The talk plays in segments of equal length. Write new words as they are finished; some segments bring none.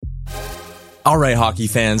All right, hockey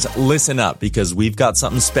fans, listen up because we've got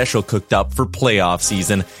something special cooked up for playoff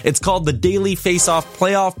season. It's called the Daily Face-Off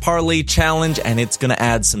Playoff Parlay Challenge, and it's going to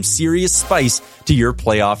add some serious spice to your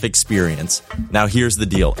playoff experience. Now, here's the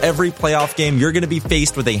deal. Every playoff game, you're going to be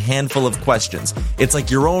faced with a handful of questions. It's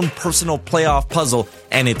like your own personal playoff puzzle,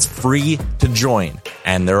 and it's free to join.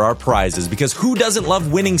 And there are prizes, because who doesn't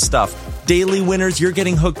love winning stuff? Daily winners, you're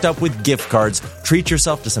getting hooked up with gift cards. Treat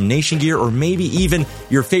yourself to some Nation gear or maybe even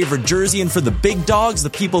your favorite jersey. And for the big dogs, the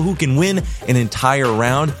people who can win an entire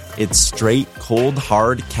round, it's straight, cold,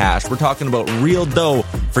 hard cash. We're talking about real dough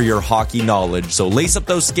for your hockey knowledge. So lace up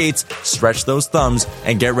those skates, stretch those thumbs,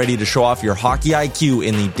 and get ready to show off your hockey IQ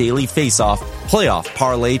in the Daily Face-Off Playoff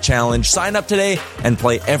Parlay Challenge. Sign up today and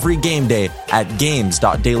play every game day at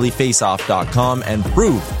games.dailyfaceoff.com and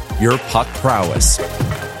prove your puck prowess.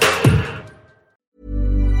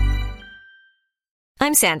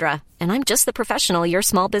 I'm Sandra, and I'm just the professional your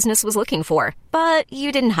small business was looking for. But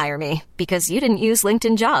you didn't hire me because you didn't use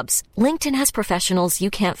LinkedIn Jobs. LinkedIn has professionals you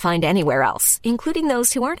can't find anywhere else, including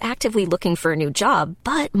those who aren't actively looking for a new job,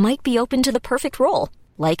 but might be open to the perfect role,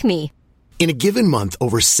 like me. In a given month,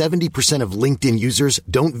 over 70% of LinkedIn users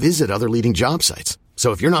don't visit other leading job sites.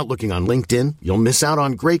 So if you're not looking on LinkedIn, you'll miss out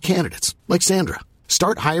on great candidates like Sandra.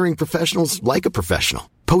 Start hiring professionals like a professional.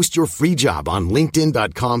 Post your free job on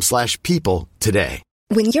linkedin.com/people today.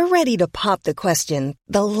 When you're ready to pop the question,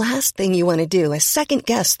 the last thing you want to do is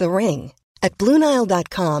second-guess the ring. At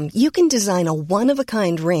BlueNile.com, you can design a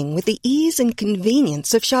one-of-a-kind ring with the ease and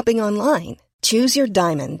convenience of shopping online. Choose your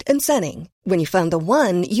diamond and setting. When you find the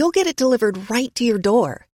one, you'll get it delivered right to your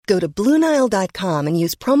door. Go to BlueNile.com and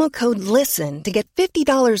use promo code LISTEN to get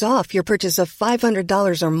 $50 off your purchase of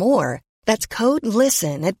 $500 or more. That's code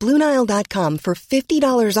LISTEN at BlueNile.com for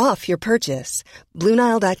 $50 off your purchase.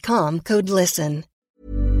 BlueNile.com, code LISTEN.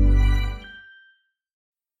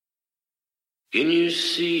 Can you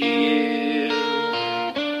see it?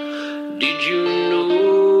 Did you notice?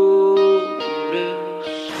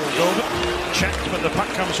 Checked, but the puck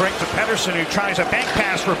comes right to Pettersson, who tries a bank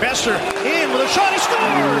pass for Besser. In with a shot, he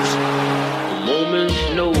scores! A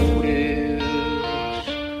moment's notice.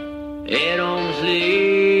 At arm's length.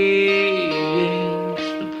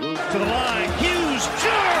 To the line, Hughes,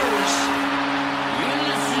 jars!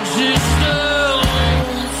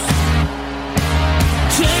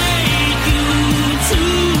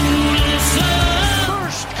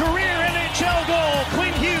 First career NHL goal.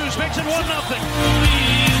 Quinn Hughes makes it 1-0.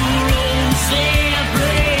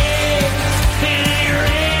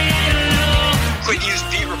 Quinn Hughes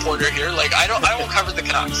beat reporter here. Like I won't cover the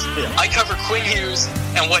Canucks. Yeah. I cover Quinn Hughes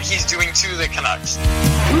and what he's doing to the Canucks.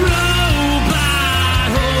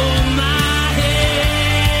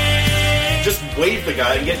 Just wave the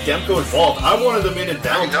guy and get Demko involved. I wanted them in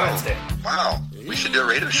Valentine's Day. Wow. We should do a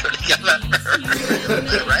radio show together.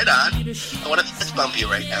 Right on. I want to fist bump you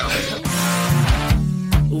right now.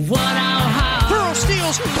 Burrow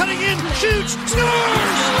steals, cutting in, shoots,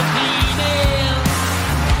 scores!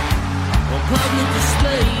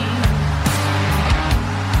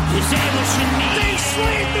 They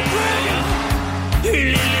slayed the dragon!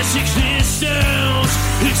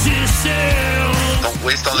 Don't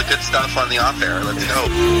waste all the good stuff on the off air. Let's go.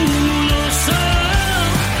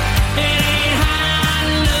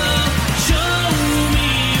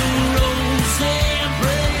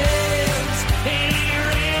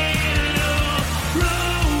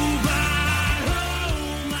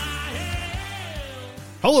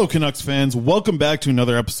 Hello, Canucks fans. Welcome back to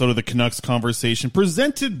another episode of the Canucks Conversation,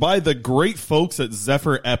 presented by the great folks at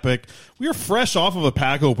Zephyr Epic. We are fresh off of a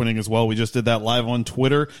pack opening as well. We just did that live on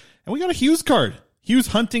Twitter, and we got a Hughes card. Hughes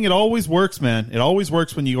hunting, it always works, man. It always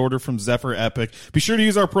works when you order from Zephyr Epic. Be sure to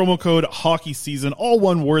use our promo code HOCKEYSEASON, all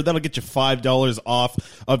one word. That'll get you $5 off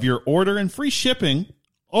of your order and free shipping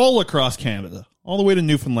all across Canada, all the way to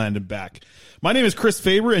Newfoundland and back. My name is Chris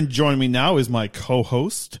Faber, and joining me now is my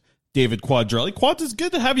co-host, David Quadrelli. Quad, it's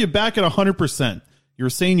good to have you back at 100%. You were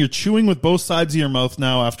saying you're chewing with both sides of your mouth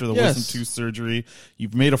now after the wisdom tooth surgery.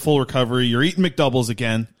 You've made a full recovery. You're eating McDoubles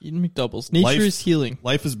again. Eating McDoubles. Nature is healing.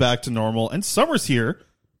 Life is back to normal. And summer's here.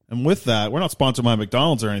 And with that, we're not sponsored by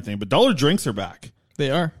McDonald's or anything, but Dollar Drinks are back. They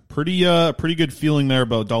are. Pretty good feeling there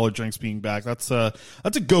about Dollar Drinks being back. That's a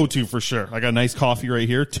go-to for sure. I got a nice coffee right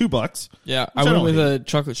here, $2. Yeah, I went with a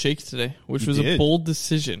chocolate shake today, which was a bold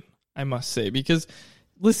decision, I must say, because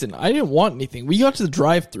listen, I didn't want anything. We got to the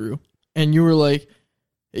drive-thru, and you were like,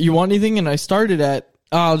 you want anything? And I started at,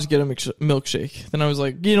 I'll just get a milkshake. Then I was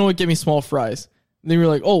like, you know what, get me small fries. And then you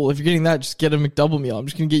were like, oh, well, if you're getting that, just get a McDouble meal. I'm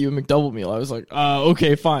just going to get you a McDouble meal. I was like,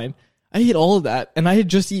 okay, fine. I ate all of that, and I had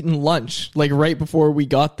just eaten lunch, like right before we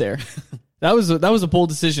got there. That was a bold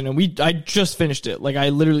decision, and I just finished it. Like I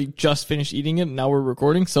literally just finished eating it, and now we're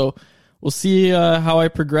recording. So we'll see how I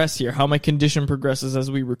progress here, how my condition progresses as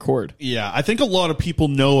we record. Yeah, I think a lot of people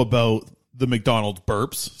know about the McDonald's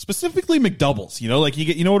burps, specifically McDoubles. You know, like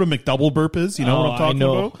you know what a McDouble burp is? You know what I'm talking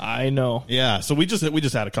about? I know. Yeah, so we just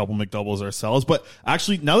had a couple McDoubles ourselves. But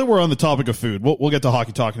actually, now that we're on the topic of food, we'll get to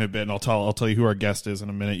hockey talk in a bit, and I'll tell you who our guest is in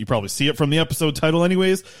a minute. You probably see it from the episode title,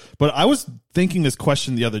 anyways. But I was thinking this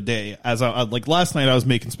question the other day as I like last night. I was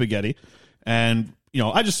making spaghetti, and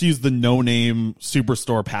I just used the no-name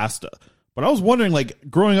Superstore pasta. But I was wondering, like,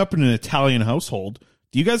 growing up in an Italian household,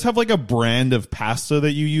 do you guys have like a brand of pasta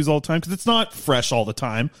that you use all the time? Because it's not fresh all the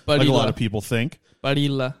time, like a lot of people think.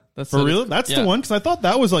 Barilla. That's Barilla? That's the one, because I thought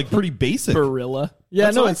that was like pretty basic. Barilla.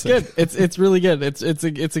 Yeah, it's good. It's really good. It's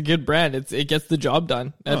a good brand. It gets the job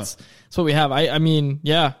done. That's what we have. I mean,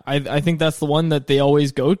 yeah, I think that's the one that they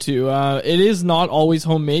always go to. It is not always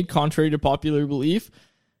homemade, contrary to popular belief.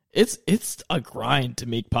 It's a grind to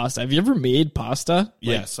make pasta. Have you ever made pasta?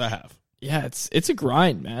 Yes, I have. Yeah, it's a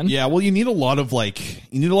grind, man. Yeah, well, you need a lot of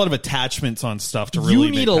attachments on stuff to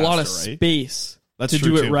really make pasta, you need a lot of space to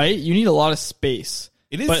do it right. You need a lot of space.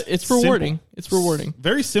 It is, but it's rewarding. Simple. It's rewarding.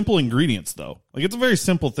 Very simple ingredients, though. Like, it's a very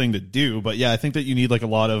simple thing to do. But yeah, I think that you need like a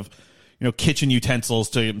lot of kitchen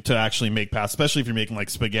utensils to actually make pasta, especially if you're making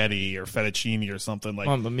like spaghetti or fettuccine or something like.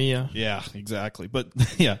 Mamma mia! Yeah, exactly. But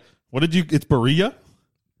yeah, what did you? It's Barilla.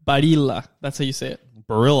 Barilla. That's how you say it.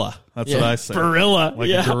 Barilla. That's what I say. Barilla. Like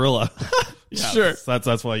a gorilla. Yeah, sure.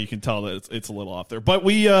 That's why you can tell that it's a little off there. But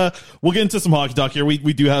we'll get into some hockey talk here. We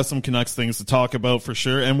do have some Canucks things to talk about for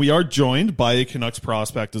sure. And we are joined by a Canucks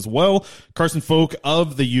prospect as well. Carson Focht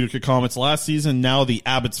of the Utica Comets last season, now the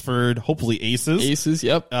Abbotsford, hopefully Aces. Aces,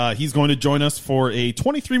 yep. He's going to join us for a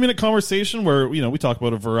 23-minute conversation where, we talk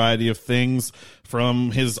about a variety of things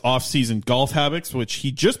from his off-season golf habits, which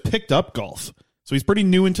he just picked up golf. So he's pretty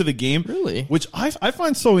new into the game. Really? Which I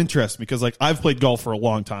find so interesting because, like, I've played golf for a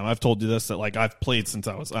long time. I've told you this, that, like, I've played since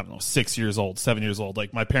I was, 6 years old, 7 years old.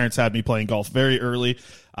 Like, my parents had me playing golf very early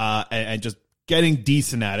and just getting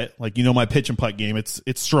decent at it. Like, my pitch and putt game, it's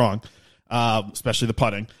strong, especially the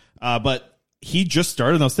putting. But he just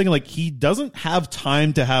started, and I was thinking, like, he doesn't have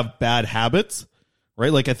time to have bad habits,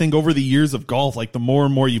 right? Like, I think over the years of golf, like, the more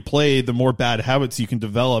and more you play, the more bad habits you can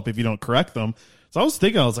develop if you don't correct them. So I was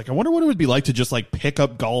like, I wonder what it would be like to just like pick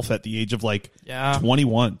up golf at the age of like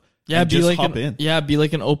 21. Yeah, be like be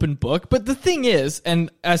like an open book. But the thing is,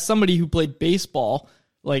 and as somebody who played baseball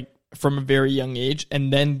like from a very young age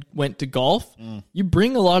and then went to golf, you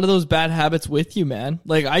bring a lot of those bad habits with you, man.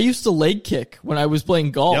 Like I used to leg kick when I was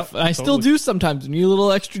playing golf, and I still do sometimes. You need a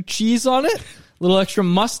little extra cheese on it. A little extra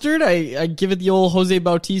mustard. I give it the old Jose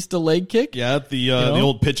Bautista leg kick. Yeah, the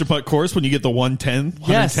old pitch and putt course when you get the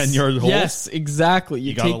 110-yard hole. Yes, exactly.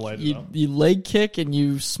 You gotta light it up. You leg kick and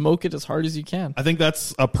you smoke it as hard as you can. I think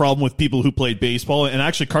that's a problem with people who played baseball, and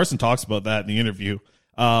actually Carson talks about that in the interview.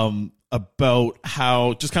 About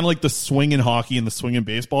how just kind of like the swing in hockey and the swing in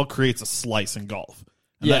baseball creates a slice in golf.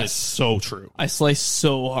 And that is so true. I slice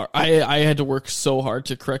so hard. I had to work so hard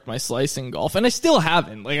to correct my slice in golf, and I still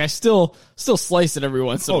haven't. Like I still slice it every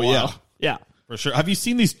once in a while. Yeah, for sure. Have you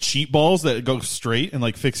seen these cheat balls that go straight and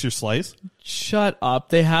like fix your slice? Shut up.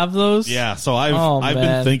 They have those? Yeah. So I've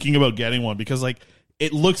been thinking about getting one because like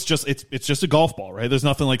it looks it's just a golf ball, right? There's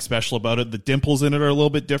nothing like special about it. The dimples in it are a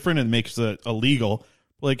little bit different and makes it illegal.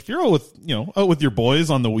 Like if you're out with your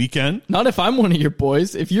boys on the weekend. Not if I'm one of your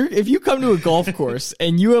boys. If you come to a golf course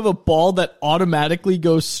and you have a ball that automatically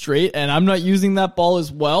goes straight and I'm not using that ball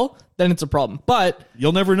as well, then it's a problem. But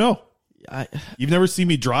you'll never know. You've never seen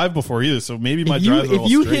me drive before either, so maybe my drives are all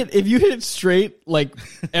straight. If you hit it straight like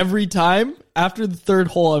every time, after the third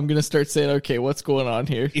hole, I'm gonna start saying, "Okay, what's going on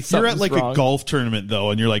here?" If you're at like a golf tournament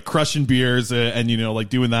though, and you're like crushing beers and like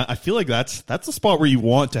doing that, I feel like that's the spot where you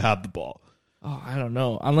want to have the ball. Oh, I don't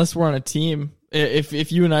know. Unless we're on a team.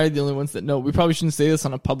 If you and I are the only ones that know, we probably shouldn't say this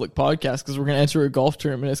on a public podcast because we're going to enter a golf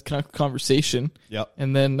tournament as a conversation. Yep.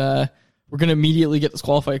 And then we're going to immediately get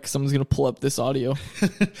disqualified because someone's going to pull up this audio.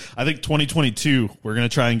 I think 2022, we're going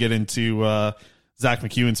to try and get into Zach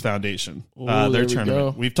McEwen's foundation, their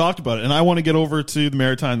tournament. We've talked about it, and I want to get over to the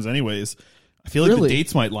Maritimes anyways. I feel like the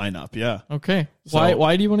dates might line up, yeah. Okay.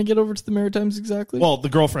 Why do you want to get over to the Maritimes exactly? Well, the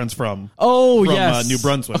girlfriend's from yes. New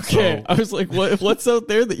Brunswick. Okay. So. I was like, what's out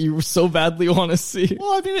there that you so badly want to see?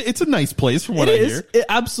 Well, I mean, it's a nice place from what I hear.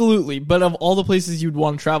 Absolutely. But of all the places you'd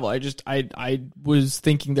want to travel, I was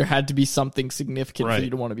thinking there had to be something significant for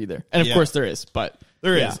you to want to be there. And of course there is, but.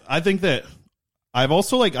 There is. I think that I've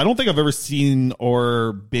also I don't think I've ever seen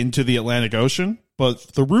or been to the Atlantic Ocean, but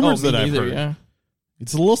the rumors that I've heard. Yeah.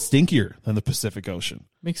 It's a little stinkier than the Pacific Ocean.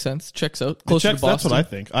 Makes sense. Checks out. Closer to Boston. That's what I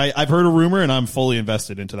think. I've heard a rumor, and I'm fully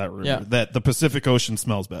invested into that rumor, that the Pacific Ocean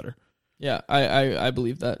smells better. Yeah, I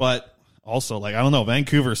believe that. But also, like, I don't know,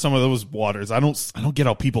 Vancouver, some of those waters, I don't get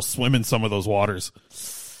how people swim in some of those waters.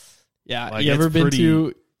 Yeah, like, you ever been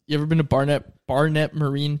to Barnett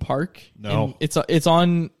Marine Park? No. It's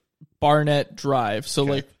on Barnett Drive, so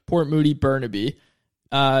Okay. like Port Moody, Burnaby.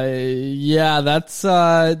 That's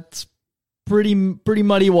it's pretty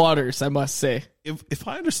muddy waters, I must say. If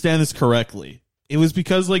I understand this correctly, it was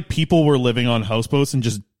because like people were living on houseboats and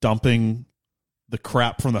just dumping the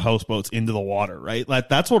crap from the houseboats into the water, right? Like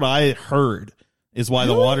that's what I heard is why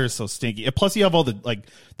the water is so stinky. And plus, you have all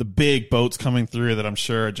the big boats coming through that I'm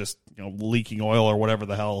sure are just leaking oil or whatever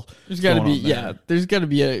the hell. There's got to be there's got to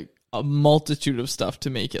be a multitude of stuff to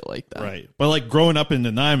make it like that, right? But like growing up in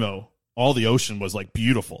Nanaimo, all the ocean was like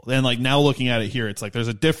beautiful. And like now looking at it here, it's like there's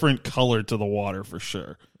a different color to the water for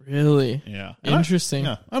sure. Really? Yeah. Interesting.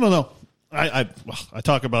 I don't know. I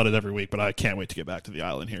talk about it every week, but I can't wait to get back to the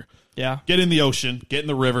island here. Yeah. Get in the ocean, get in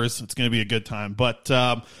the rivers. It's going to be a good time. But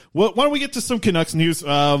why don't we get to some Canucks news?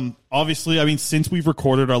 Obviously, I mean, since we've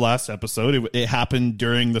recorded our last episode, it happened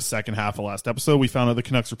during the second half of last episode. We found out the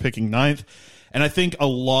Canucks were picking 9th. And I think a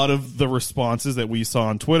lot of the responses that we saw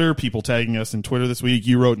on Twitter, people tagging us in Twitter this week,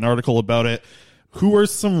 you wrote an article about it. Who are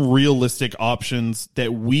some realistic options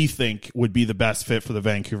that we think would be the best fit for the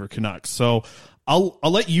Vancouver Canucks? So I'll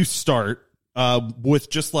let you start with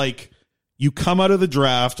just like you come out of the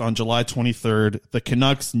draft on July 23rd. The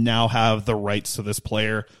Canucks now have the rights to this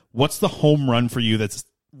player. What's the home run for you that's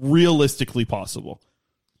realistically possible?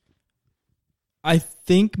 I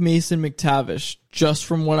think Mason McTavish, just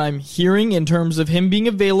from what I'm hearing in terms of him being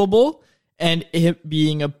available and it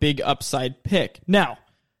being a big upside pick. Now,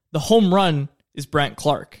 the home run is Brandt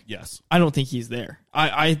Clark. Yes. I don't think he's there.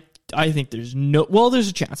 I think there's there's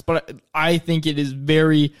a chance, but I think it is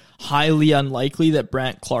very highly unlikely that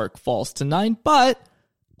Brandt Clark falls to 9. But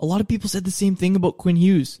a lot of people said the same thing about Quinn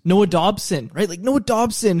Hughes. Noah Dobson, right? Like Noah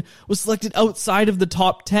Dobson was selected outside of the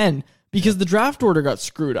top 10 because the draft order got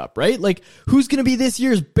screwed up, right? Like who's going to be this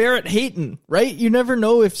year's Barrett Hayton, right? You never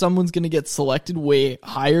know if someone's going to get selected way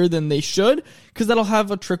higher than they should because that'll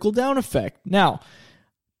have a trickle down effect. Now,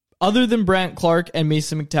 other than Brandt Clark and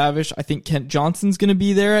Mason McTavish, I think Kent Johnson's going to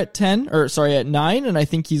be there at 9, and I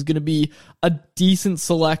think he's going to be a decent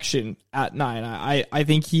selection at 9. I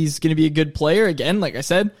think he's going to be a good player. Again, like I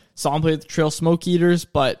said, saw him play with the Trail Smoke Eaters,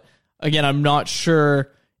 but again, I'm not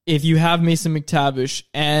sure if you have Mason McTavish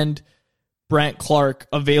and Brandt Clark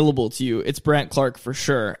available to you, it's Brandt Clark for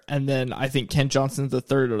sure. And then I think Kent Johnson's the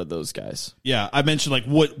third out of those guys. Yeah, I mentioned like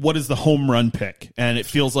what is the home run pick? And it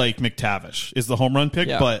feels like McTavish is the home run pick,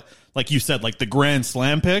 but like you said, like the grand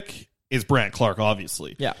slam pick is Brandt Clark,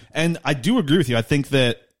 obviously. Yeah. And I do agree with you. I think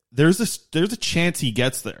that there's a chance he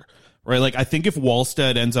gets there, right? Like I think if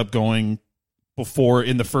Wallstead ends up going before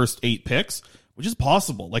in the first 8 picks, which is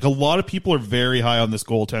possible. Like a lot of people are very high on this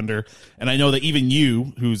goaltender. And I know that even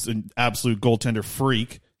you, who's an absolute goaltender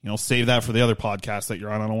freak, save that for the other podcast that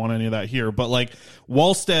you're on. I don't want any of that here. But like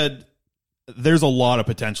Wallstead, there's a lot of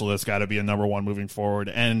potential that's got to be a number 1 moving forward.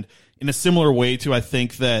 And in a similar way to, I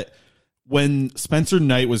think that when Spencer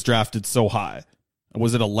Knight was drafted so high,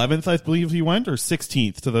 was it 11th, I believe he went, or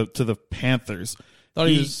 16th to the Panthers? Thought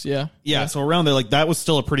he was, yeah. So around there, like that was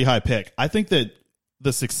still a pretty high pick. I think that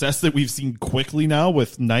the success that we've seen quickly now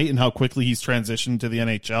with Knight and how quickly he's transitioned to the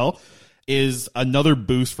NHL is another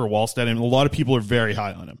boost for Wallstead, and a lot of people are very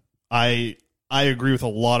high on him. I agree with a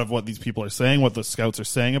lot of what these people are saying, what the scouts are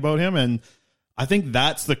saying about him, and I think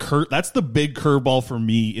that's the big curveball for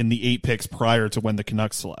me in the 8 picks prior to when the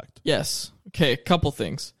Canucks select. Yes. Okay, a couple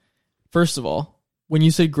things. First of all, when you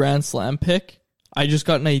say Grand Slam pick, I just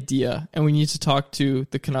got an idea, and we need to talk to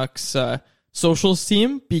the Canucks socials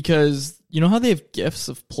team because you know how they have GIFs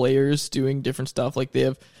of players doing different stuff? Like they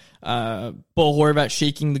have Bo Horvat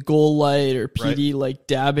shaking the goal light or PD like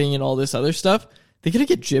dabbing and all this other stuff. They gotta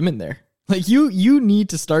get Jim in there. Like you need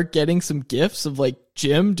to start getting some GIFs of like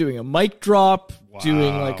Jim doing a mic drop,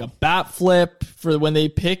 doing like a bat flip for when they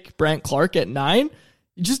pick Brandt Clark at 9.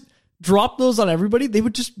 You just drop those on everybody. They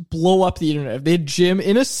would just blow up the internet. If they had Jim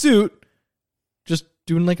in a suit just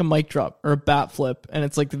doing like a mic drop or a bat flip, and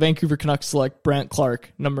it's like the Vancouver Canucks select Brandt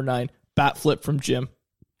Clark, number 9. Bat flip from Jim.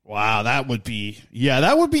 Wow, that would be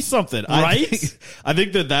something, right? I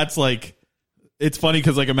think that's like, it's funny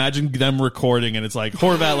because like imagine them recording and it's like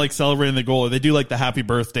Horvat like celebrating the goal, or they do like the happy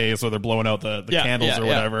birthdays, or they're blowing out the candles or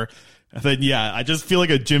whatever. And then, I just feel like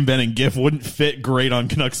a Jim Benning gif wouldn't fit great on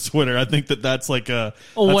Canucks Twitter. I think that's like an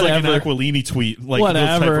Aquilini tweet, like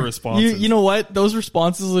those type of responses. You know what? Those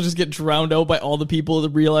responses will just get drowned out by all the people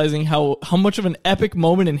realizing how much of an epic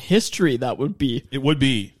moment in history that would be. It would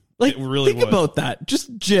be. Like, it really think about that.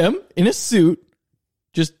 Just Jim in a suit,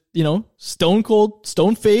 just, stone cold,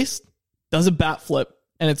 stone faced, does a bat flip,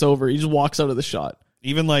 and it's over. He just walks out of the shot.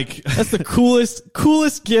 Even like that's the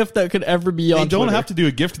coolest gift that could ever be on. They don't Twitter. have to do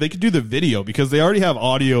a gift; they could do the video because they already have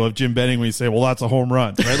audio of Jim Benning when you say, "Well, that's a home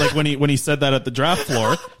run," right? Like when he said that at the draft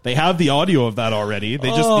floor, they have the audio of that already. They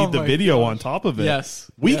just need the video on top of it. Yes,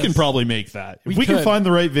 we can probably make that if we can find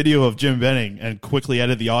the right video of Jim Benning and quickly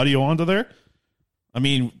edit the audio onto there. I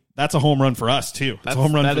mean, that's a home run for us too. It's a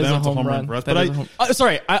home run for them. It's a home run for us. But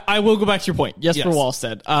sorry, I will go back to your point. Yes, for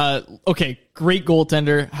Wallstead. Okay, great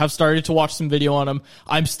goaltender. Have started to watch some video on him.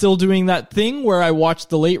 I'm still doing that thing where I watch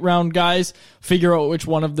the late round guys, figure out which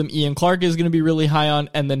one of them Ian Clark is going to be really high on,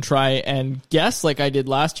 and then try and guess like I did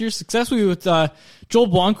last year successfully with Joel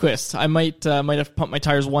Blomqvist. I might have pumped my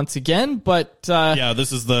tires once again, but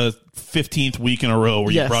this is the 15th week in a row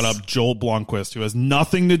where you brought up Joel Blomqvist, who has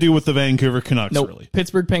nothing to do with the Vancouver Canucks, really.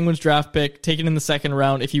 Pittsburgh Penguins draft pick, taken in the second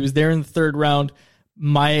round. If he was there in the third round,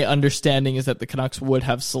 my understanding is that the Canucks would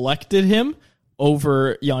have selected him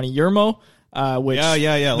over Yanni Yermo. Which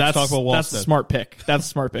Let's talk about Wallstead. That's a smart pick.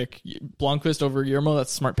 Blomqvist over Yermo,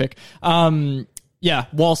 that's a smart pick.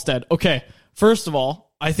 Wallstead. Okay, first of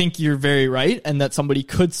all, I think you're very right, and that somebody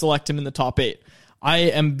could select him in the top 8. I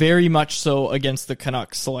am very much so against the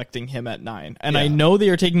Canucks selecting him at 9. And I know they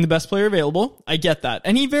are taking the best player available. I get that.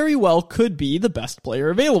 And he very well could be the best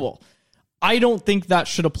player available. I don't think that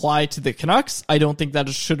should apply to the Canucks. I don't think that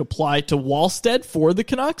should apply to Wallstead for the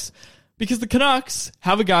Canucks, because the Canucks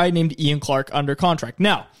have a guy named Ian Clark under contract.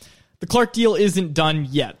 Now, the Clark deal isn't done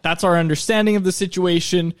yet. That's our understanding of the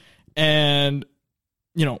situation. And,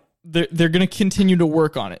 they're going to continue to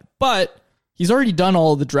work on it. But he's already done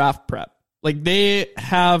all of the draft prep. Like, they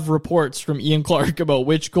have reports from Ian Clark about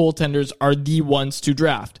which goaltenders are the ones to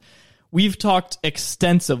draft. We've talked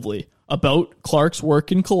extensively about Clark's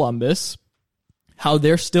work in Columbus, how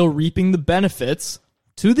they're still reaping the benefits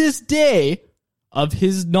to this day of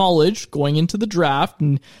his knowledge going into the draft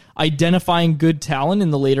and identifying good talent in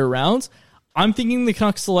the later rounds. I'm thinking the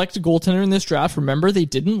Canucks select a goaltender in this draft. Remember, they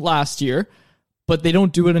didn't last year, but they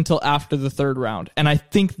don't do it until after the third round. And I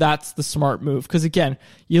think that's the smart move. Because again,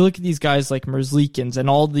 you look at these guys like Merzlikins and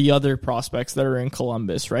all the other prospects that are in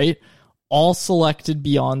Columbus, right? All selected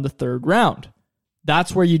beyond the third round.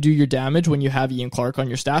 That's where you do your damage when you have Ian Clark on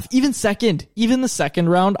your staff. Even the second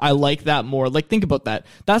round, I like that more. Like, think about that.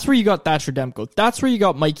 That's where you got Thatcher Demko. That's where you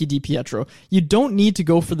got Mikey DiPietro. You don't need to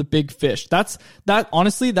go for the big fish.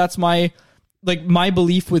 Honestly, that's my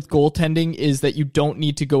belief with goaltending is that you don't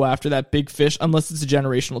need to go after that big fish unless it's a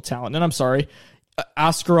generational talent. And I'm sorry,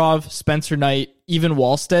 Askarov, Spencer Knight, even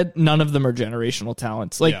Wallstead, none of them are generational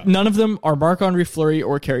talents. None of them are Marc-Andre Fleury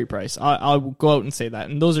or Carey Price. I'll go out and say that.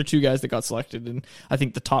 And those are two guys that got selected in, I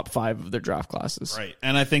think, the top 5 of their draft classes. Right.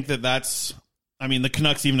 And I think that's the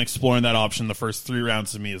Canucks even exploring that option the first 3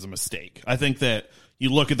 rounds to me is a mistake. I think that you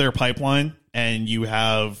look at their pipeline and you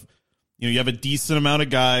have a decent amount of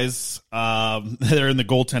guys that are in the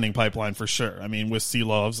goaltending pipeline for sure. I mean, with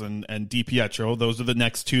Seelovs and DiPietro, those are the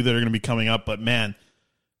next 2 that are going to be coming up. But man,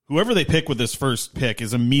 whoever they pick with this first pick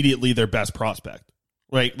is immediately their best prospect,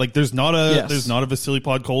 right? Like there's not a Vasily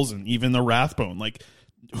Podkolzin, even the Rathbone. Like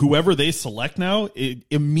whoever they select now, it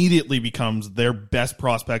immediately becomes their best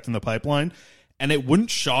prospect in the pipeline. And it wouldn't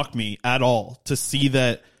shock me at all to see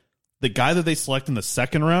that the guy that they select in the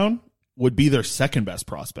second round would be their second best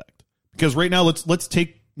prospect. Because right now, let's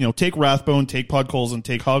take Rathbone, take Podkolzin,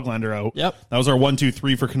 take Höglander out. Yep. That was our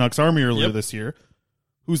 1-2-3 for Canucks Army earlier this year.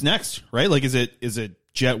 Who's next? Right? Like, is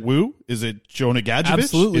it Jet Wu? Is it Jonah Gadjevich?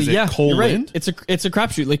 Absolutely. Is it Cole Lind? It's a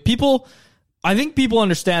crapshoot. Like I think people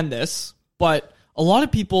understand this, but a lot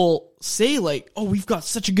of people say we've got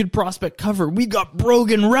such a good prospect cover. We got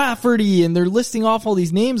Brogan Rafferty, and they're listing off all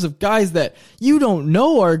these names of guys that you don't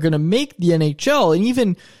know are going to make the NHL, and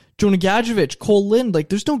even Jonah Gadjevich, Cole Lind,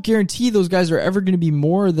 there's no guarantee those guys are ever going to be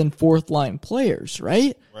more than 4th line players,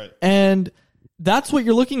 right? Right. And that's what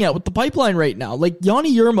you're looking at with the pipeline right now. Like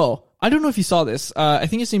Yanni Yermo, I don't know if you saw this. I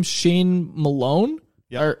think his name's Shane Malone.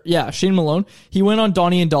 Shane Malone. He went on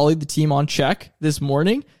Donnie and Dolly, the team on check this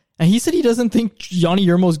morning, and he said he doesn't think Yanni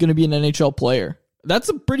Yermo is going to be an NHL player. That's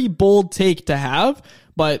a pretty bold take to have,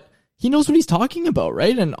 but he knows what he's talking about,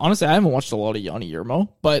 right? And honestly, I haven't watched a lot of Yanni Yermo,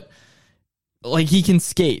 but he can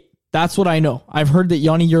skate. That's what I know. I've heard that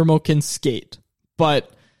Yanni Yermo can skate, but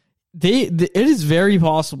it is very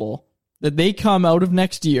possible that they come out of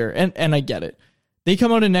next year, and I get it, they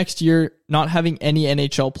come out of next year not having any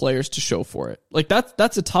NHL players to show for it. Like,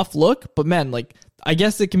 that's a tough look, but man, like, I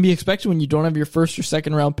guess it can be expected when you don't have your first or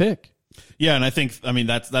second round pick. Yeah, and I think, I mean,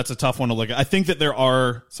 that's a tough one to look at. I think that there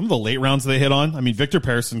are some of the late rounds they hit on. I mean, Victor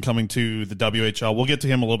Persson coming to the WHL. We'll get to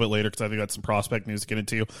him a little bit later because I think that's some prospect news to get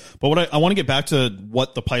into. But what I want to get back to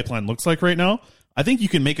what the pipeline looks like right now. I think you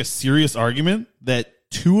can make a serious argument that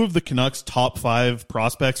two of the Canucks' top 5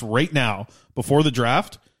 prospects right now, before the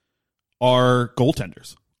draft, are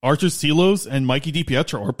goaltenders. Artur Silovs and Mikey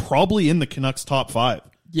DiPietro are probably in the Canucks' top 5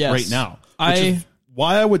 right now. Which is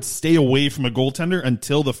why I would stay away from a goaltender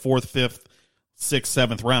until the 4th, 5th, 6th,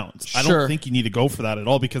 7th rounds. Sure. I don't think you need to go for that at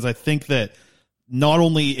all, because I think that not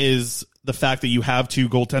only is the fact that you have two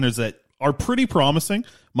goaltenders that are pretty promising,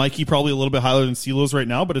 Mikey probably a little bit higher than Silos right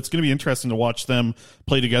now, but it's going to be interesting to watch them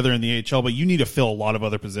play together in the AHL. But you need to fill a lot of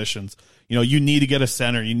other positions. You know, you need to get a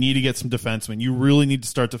center. You need to get some defensemen. You really need to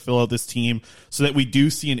start to fill out this team so that we do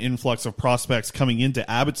see an influx of prospects coming into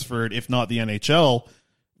Abbotsford, if not the NHL,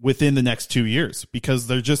 within the next 2 years, because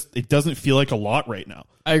it doesn't feel like a lot right now.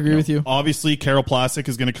 I agree with you. Obviously, Karel Plasik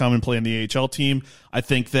is going to come and play in the AHL team. I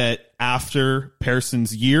think that after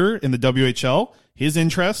Pearson's year in the WHL, his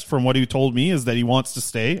interest, from what he told me, is that he wants to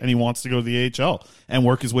stay and he wants to go to the AHL and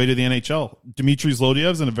work his way to the NHL. Dmitry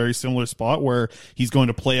Zlodeyev's in a very similar spot where he's going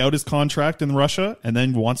to play out his contract in Russia and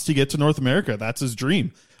then wants to get to North America. That's his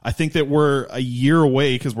dream. I think that we're a year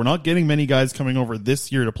away because we're not getting many guys coming over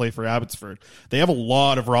this year to play for Abbotsford. They have a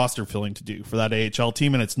lot of roster filling to do for that AHL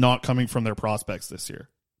team, and it's not coming from their prospects this year.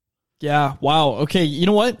 Yeah, wow. Okay, you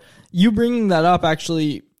know what? You bringing that up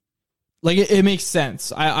actually, like, it makes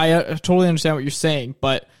sense. I totally understand what you're saying,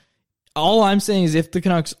 but all I'm saying is if the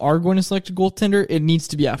Canucks are going to select a goaltender, it needs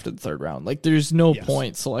to be after the 3rd round. Like, there's no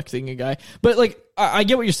point selecting a guy. But, like, I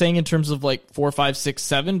get what you're saying in terms of, like, 4, 5, 6,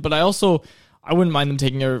 7, but I wouldn't mind them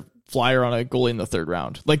taking a flyer on a goalie in the 3rd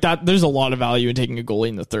round. Like that, there's a lot of value in taking a goalie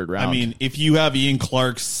in the 3rd round. I mean, if you have Ian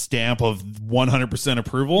Clark's stamp of 100%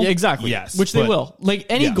 approval. Yeah, exactly. Yes. Which they will. Like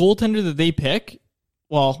any goaltender that they pick,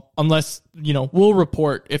 well, unless, we'll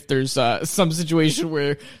report if there's some situation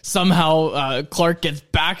where somehow Clark gets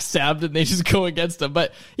backstabbed and they just go against him.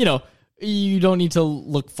 But, you don't need to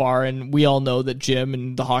look far, and we all know that Jim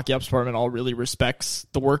and the hockey ops department all really respects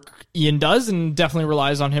the work Ian does and definitely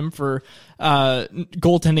relies on him for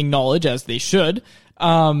goaltending knowledge, as they should.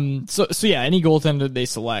 So yeah, any goaltender they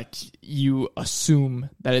select, you assume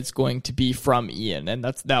that it's going to be from Ian, and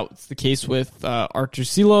that's the case with Artur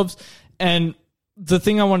Silovs. And the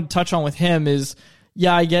thing I want to touch on with him is,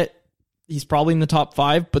 I get he's probably in the top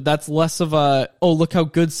 5, but that's less of a, oh, look how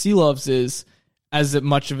good Silovs is, as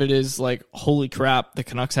much of it is like, holy crap, the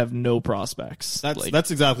Canucks have no prospects.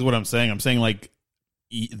 That's exactly what I'm saying. I'm saying, like,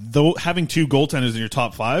 though having two goaltenders in your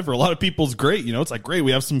top 5 for a lot of people is great. It's like, great,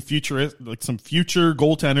 we have some future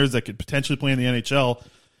goaltenders that could potentially play in the NHL.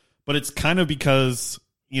 But it's kind of because,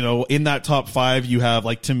 in that top 5, you have,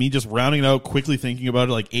 like, to me, just rounding it out, quickly thinking about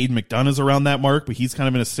it, like, Aiden McDonough is around that mark, but he's kind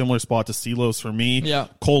of in a similar spot to Silos for me. Yeah.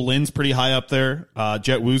 Cole Lynn's pretty high up there.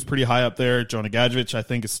 Jet Woo's pretty high up there. Jonah Gadjevich, I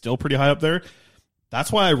think, is still pretty high up there. That's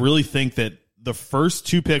why I really think that the first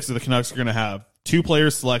 2 picks that the Canucks are going to have, 2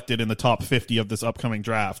 players selected in the top 50 of this upcoming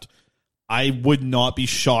draft, I would not be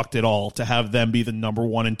shocked at all to have them be the number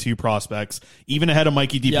 1 and 2 prospects, even ahead of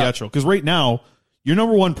Mikey DiPietro. Because right now, your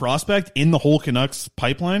number 1 prospect in the whole Canucks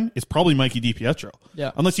pipeline is probably Mikey DiPietro.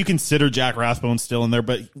 Yeah. Unless you consider Jack Rathbone still in there,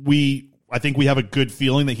 but I think we have a good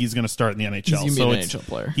feeling that he's going to start in the NHL. He's going to be an NHL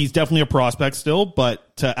player. He's definitely a prospect still,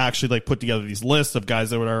 but to actually put together these lists of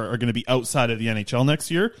guys that are going to be outside of the NHL next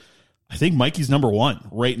year, I think Mikey's number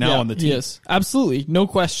 1 right now on the team. Yes, absolutely. No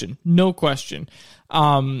question.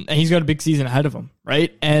 And he's got a big season ahead of him,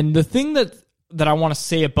 right? And the thing that I want to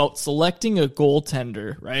say about selecting a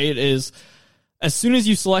goaltender, right, is as soon as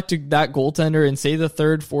you select that goaltender in, say, the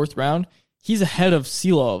 3rd, 4th round, he's ahead of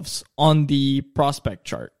Silovs on the prospect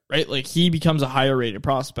chart. Right? Like, he becomes a higher rated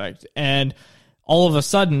prospect. And all of a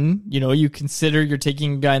sudden, you consider you're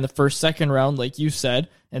taking a guy in the 1st, 2nd round, like you said,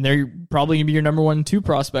 and they're probably going to be your number 1 and 2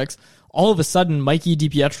 prospects. All of a sudden, Mikey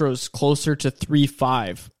DiPietro is closer to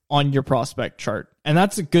 3-5 on your prospect chart. And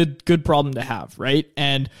that's a good problem to have, right?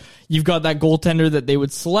 And you've got that goaltender that they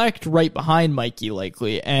would select right behind Mikey,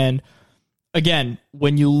 likely. And again,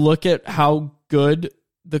 when you look at how good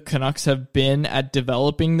the Canucks have been at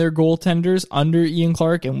developing their goaltenders under Ian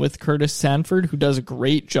Clark and with Curtis Sanford, who does a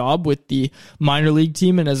great job with the minor league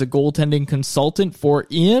team and as a goaltending consultant for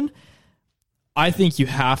Ian, I think you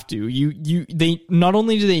have to. They not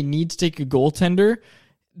only do they need to take a goaltender,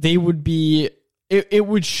 they would be it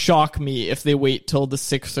would shock me if they wait till the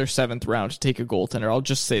 6th or 7th round to take a goaltender. I'll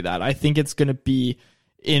just say that. I think it's going to be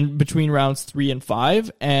in between rounds 3 and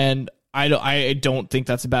 5, and I don't think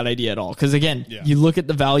that's a bad idea at all. Because again, you look at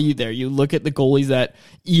the value there. You look at the goalies that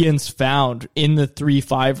Ian's found in the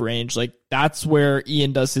 3-5 range. Like, that's where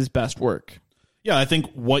Ian does his best work. Yeah, I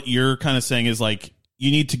think what you're kind of saying is like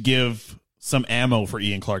you need to give some ammo for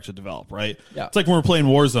Ian Clark to develop, right? Yeah. It's like when we're playing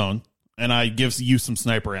Warzone and I give you some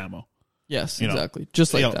sniper ammo. Yes, exactly.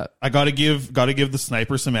 Just like that. I got to give the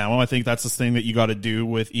sniper some ammo. I think that's the thing that you got to do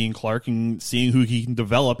with Ian Clark and seeing who he can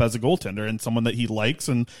develop as a goaltender and someone that he likes.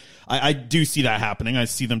 And I do see that happening. I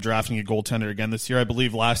see them drafting a goaltender again this year. I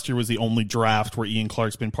believe last year was the only draft where Ian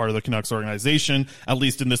Clark's been part of the Canucks organization, at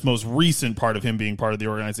least in this most recent part of him being part of the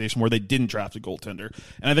organization where they didn't draft a goaltender.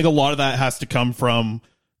 And I think a lot of that has to come from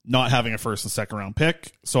not having a first and second round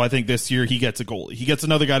pick. So I think this year he gets a goalie. He gets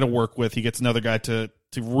another guy to work with. He gets another guy to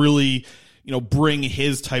really, bring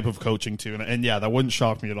his type of coaching to. And yeah, that wouldn't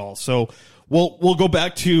shock me at all. So we'll go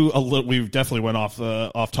back to a little, we've definitely went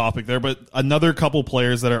off topic there, but another couple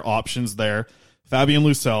players that are options there. Fabian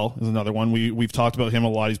Lucel is another one. We've talked about him a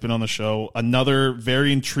lot. He's been on the show. Another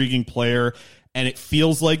very intriguing player. And it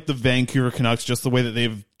feels like the Vancouver Canucks, just the way that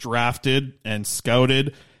they've drafted and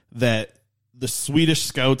scouted, that the Swedish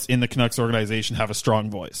scouts in the Canucks organization have a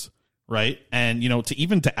strong voice, right? And,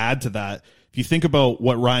 to add to that, if you think about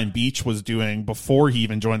what Ryan Beach was doing before he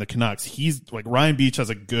even joined the Canucks, Ryan Beach has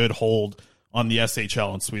a good hold on the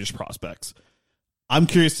SHL and Swedish prospects. I'm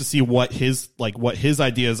curious to see what his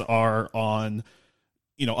ideas are on,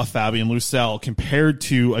 a Fabian Lucel compared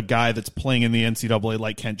to a guy that's playing in the NCAA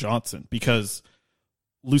like Kent Johnson, because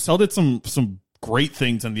Lucel did some great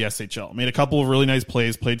things in the SHL, made a couple of really nice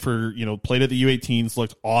plays, played at the U18s,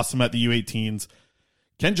 looked awesome at the U18s.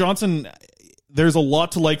 Kent Johnson, there's a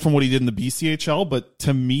lot to like from what he did in the BCHL, but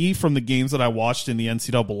to me, from the games that I watched in the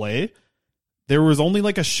NCAA, there was only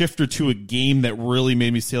like a shift or two a game that really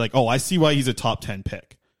made me say like, oh, I see why he's a top 10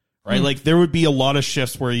 pick, right? Like there would be a lot of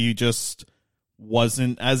shifts where you just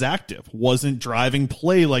wasn't as active, wasn't driving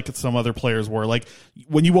play like some other players were. Like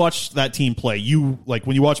when you watch that team play,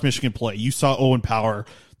 when you watch Michigan play, you saw Owen Power.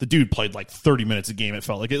 The dude played like 30 minutes a game. It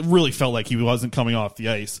really felt like he wasn't coming off the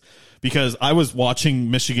ice, because I was watching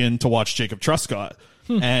Michigan to watch Jacob Truscott,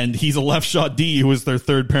 and he's a left shot D who was their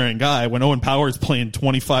third pairing guy. When Owen Power is playing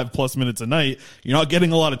 25 plus minutes a night, you're not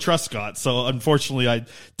getting a lot of Truscott. So unfortunately, I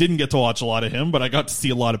didn't get to watch a lot of him, but I got to see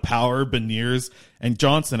a lot of Power, Beniers, and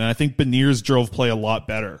Johnson. And I think Beniers drove play a lot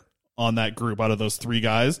better on that group out of those three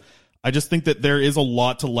guys. I just think that there is a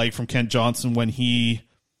lot to like from Kent Johnson when he's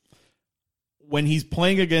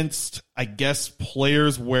playing against, I guess,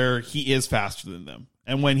 players where he is faster than them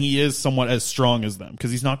and when he is somewhat as strong as them,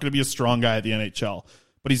 because he's not going to be a strong guy at the NHL,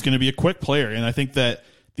 but he's going to be a quick player. And I think that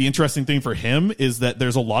the interesting thing for him is that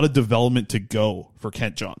there's a lot of development to go for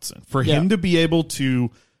Kent Johnson. For him to be able to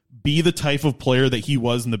be the type of player that he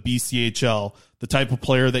was in the BCHL, the type of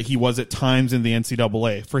player that he was at times in the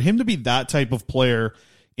NCAA, for him to be that type of player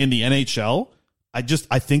in the NHL, I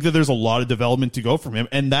think that there's a lot of development to go from him.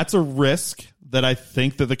 And that's a risk that I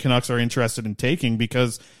think that the Canucks are interested in taking,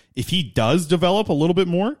 because if he does develop a little bit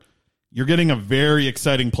more, you're getting a very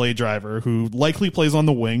exciting play driver who likely plays on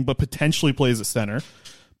the wing, but potentially plays at center.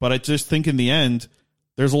 But I just think in the end,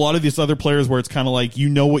 there's a lot of these other players where it's kind of like,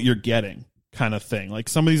 what you're getting kind of thing. Like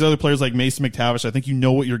some of these other players like Mason McTavish, I think you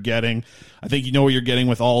know what you're getting. I think you know what you're getting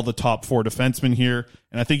with all the top 4 defensemen here.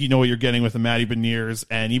 And I think you know what you're getting with a Matty Beniers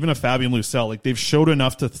and even a Fabian Lucel. Like they've showed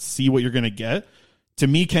enough to see what you're going to get. To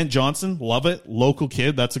me, Kent Johnson, love it. Local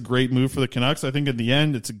kid. That's a great move for the Canucks. I think in the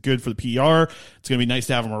end, it's good for the PR. It's going to be nice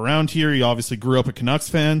to have him around here. He obviously grew up a Canucks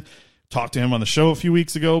fan. Talked to him on the show a few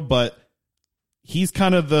weeks ago, but he's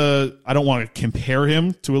kind of I don't want to compare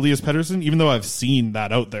him to Elias Pettersson, even though I've seen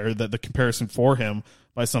that out there, that the comparison for him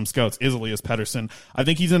by some scouts is Elias Pettersson. I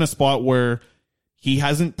think he's in a spot where he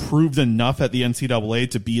hasn't proved enough at the NCAA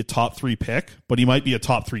to be a top 3 pick, but he might be a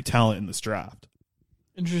top 3 talent in this draft.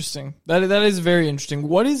 Interesting. That is very interesting.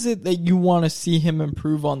 What is it that you want to see him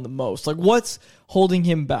improve on the most? Like, what's holding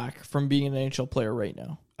him back from being an NHL player right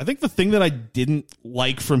now? I think the thing that I didn't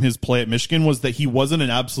like from his play at Michigan was that he wasn't an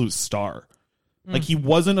absolute star. Like, he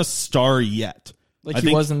wasn't a star yet. Like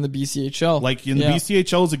he was in the BCHL. Like, in the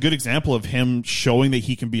BCHL is a good example of him showing that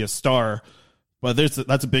he can be a star. But that's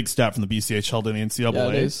a big step from the BCHL to the NCAA. Yeah,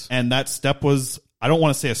 it is. And that step was, I don't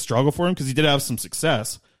want to say a struggle for him, because he did have some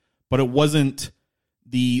success, but it wasn't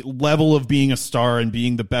the level of being a star and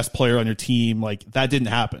being the best player on your team. Like, that didn't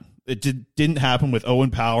happen. It didn't happen with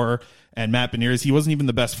Owen Power and Matt Beniers. He wasn't even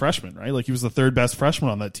the best freshman, right? Like, he was the 3rd best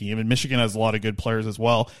freshman on that team. And Michigan has a lot of good players as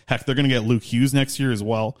well. Heck, they're going to get Luke Hughes next year as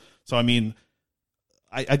well. So, I mean,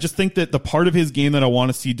 I just think that the part of his game that I want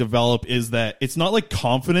to see develop is that it's not like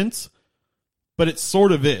confidence, but it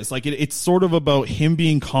sort of is. Like it's sort of about him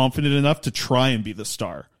being confident enough to try and be the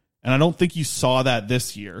star. And I don't think you saw that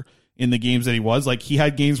this year in the games that he was. Like he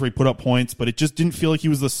had games where he put up points, but it just didn't feel like he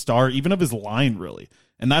was the star, even of his line, really.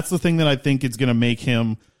 And that's the thing that I think is going to make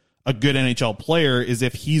him a good NHL player, is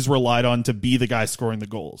if he's relied on to be the guy scoring the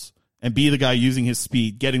goals and be the guy using his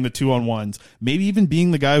speed, getting the 2-on-1s, maybe even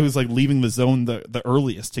being the guy who's like leaving the zone the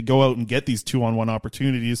earliest to go out and get these 2-on-1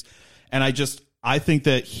 opportunities. And I think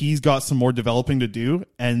that he's got some more developing to do,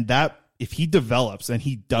 and that if he develops and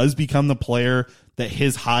he does become the player that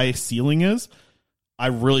his high ceiling is, I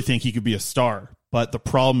really think he could be a star. But the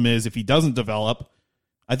problem is, if he doesn't develop,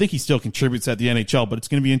 I think he still contributes at the NHL, but it's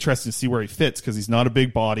going to be interesting to see where he fits, because he's not a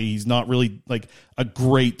big body. He's not really like a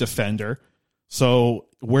great defender. So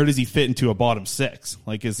where does he fit into a bottom six?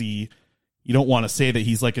 Like, you don't want to say that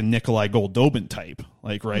he's like a Nikolai Goldobin type,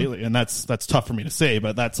 like, right? And that's tough for me to say,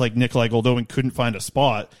 but that's like Nikolai Goldobin couldn't find a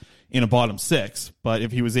spot in a bottom six. But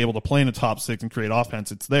if he was able to play in a top six and create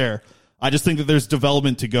offense, it's there. I just think that there's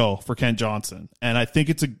development to go for Kent Johnson. And I think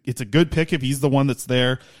it's a good pick if he's the one that's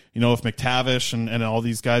there. You know, if McTavish and all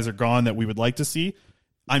these guys are gone that we would like to see,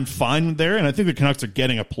 I'm fine there. And I think the Canucks are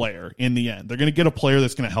getting a player in the end. They're going to get a player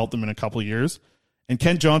that's going to help them in a couple of years. And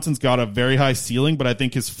Kent Johnson's got a very high ceiling, but I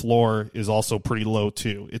think his floor is also pretty low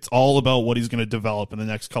too. It's all about what he's going to develop in the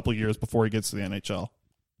next couple of years before he gets to the NHL.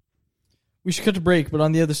 We should cut to break, but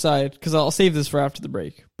on the other side, because I'll save this for after the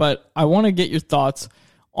break, but I want to get your thoughts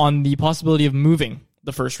on the possibility of moving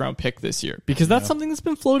the first round pick this year, because that's something that's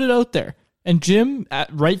been floated out there. And Jim,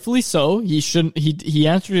 rightfully so, he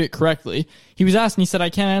answered it correctly. He was asked and he said, I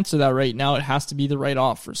can't answer that right now. It has to be the right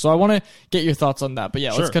offer. So I want to get your thoughts on that. But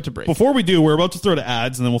yeah, let's cut to break. Before we do, we're about to throw to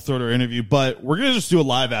ads and then we'll throw to our interview, but we're going to just do a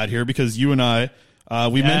live ad here because you and I,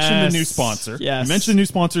 we mentioned the new sponsor. Yes. We mentioned the new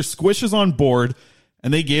sponsor. Squish is on board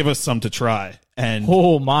and they gave us some to try. And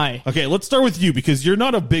oh my. Okay, let's start with you because you're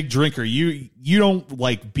not a big drinker. You don't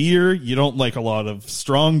like beer. You don't like a lot of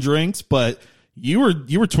strong drinks, but you were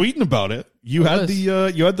tweeting about it. You had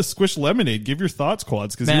the Squish lemonade. Give your thoughts,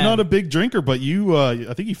 Quads, because you're not a big drinker, but you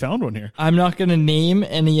I think you found one here. I'm not going to name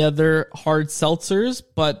any other hard seltzers,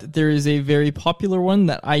 but there is a very popular one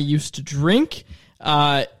that I used to drink.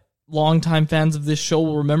 Longtime fans of this show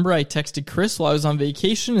will remember I texted Chris while I was on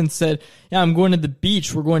vacation and said, yeah, I'm going to the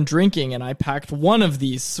beach. We're going drinking. And I packed one of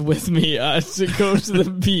these with me to go to the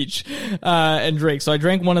beach and drink. So I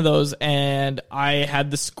drank one of those and I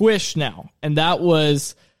had the Squish now. And that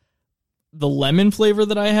was the lemon flavor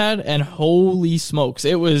that I had. And holy smokes,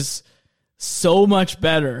 it was so much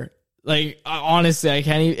better. Like, honestly, I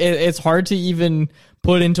can't even, it's hard to even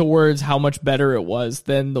put into words how much better it was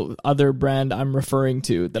than the other brand I'm referring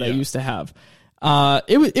to that I used to have.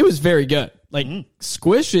 It was very good. Like,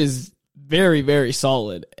 Squish is very, very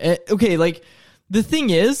solid. Okay, like, the thing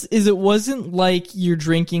is it wasn't like you're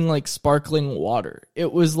drinking, like, sparkling water.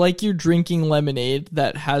 It was like you're drinking lemonade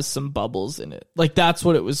that has some bubbles in it. Like, that's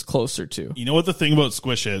what it was closer to. You know what the thing about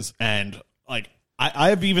Squish is? And, like,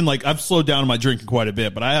 I've slowed down my drinking quite a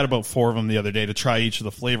bit, but I had about 4 of them the other day to try each of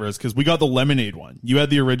the flavors because we got the lemonade one. You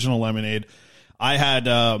had the original lemonade. I had,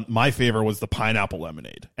 my favorite was the pineapple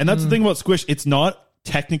lemonade. And that's the thing about Squish. It's not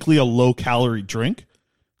technically a low calorie drink.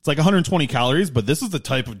 It's like 120 calories, but this is the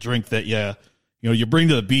type of drink that you bring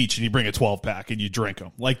to the beach and you bring a 12 pack and you drink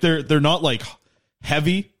them. Like they're not like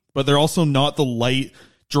heavy, but they're also not the light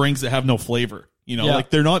drinks that have no flavor.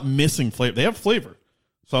 Like they're not missing flavor. They have flavor.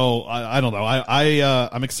 So I don't know.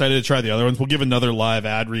 I'm excited to try the other ones. We'll give another live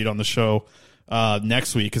ad read on the show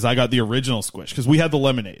next week because I got the original Squish because we had the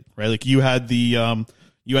lemonade, right? Like you had the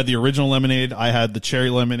original lemonade. I had the cherry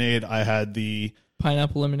lemonade. I had the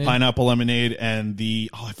pineapple lemonade, and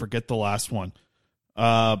I forget the last one.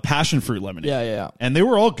 Passion fruit lemonade. Yeah. And they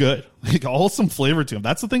were all good. Like all some flavor to them.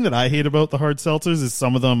 That's the thing that I hate about the hard seltzers is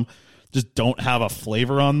some of them just don't have a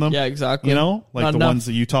flavor on them. Yeah, exactly. Like not the enough. Ones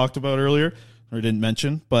that you talked about earlier. Or didn't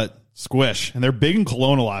mention, but Squish. And they're big in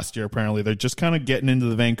Kelowna last year, apparently. They're just kind of getting into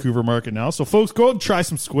the Vancouver market now. So, folks, go out and try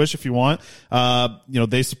some Squish if you want.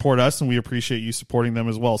 They support us, and we appreciate you supporting them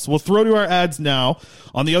as well. So, we'll throw to our ads now.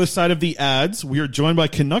 On the other side of the ads, we are joined by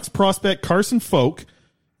Canucks prospect Carson Focht,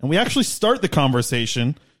 and we actually start the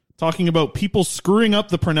conversation talking about people screwing up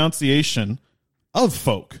the pronunciation of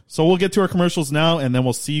Focht. So, we'll get to our commercials now, and then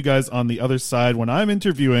we'll see you guys on the other side when I'm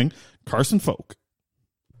interviewing Carson Focht.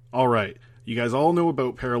 All right. You guys all know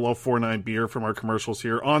about Parallel 49 beer from our commercials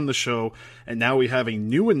here on the show, and now we have a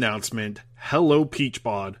new announcement. Hello, Peach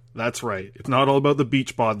Bod. That's right. It's not all about the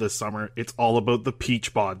Beach Bod this summer. It's all about the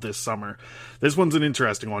Peach Bod this summer. This one's an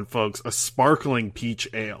interesting one, folks. A sparkling peach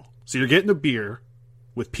ale. So you're getting a beer,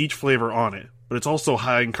 with peach flavor on it, but it's also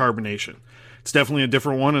high in carbonation. It's definitely a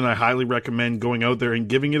different one, and I highly recommend going out there and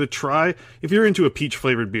giving it a try if you're into a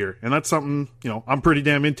peach-flavored beer. And that's something, I'm pretty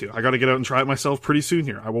damn into. I got to get out and try it myself pretty soon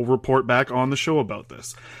here. I will report back on the show about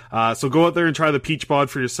this. So go out there and try the Peach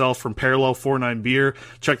Bod for yourself from Parallel 49 Beer.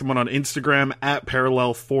 Check them out on Instagram at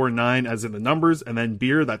Parallel49, as in the numbers, and then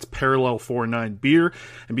beer, that's Parallel 49 Beer.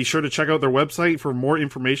 And be sure to check out their website for more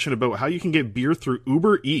information about how you can get beer through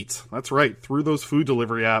Uber Eats. That's right, through those food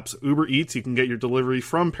delivery apps, Uber Eats, you can get your delivery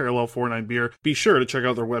from Parallel 49 Beer. Be sure to check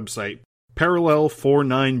out their website,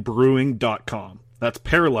 parallel49brewing.com. That's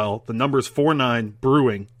parallel, the numbers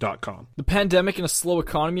 49brewing.com. The pandemic and a slow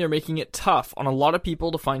economy are making it tough on a lot of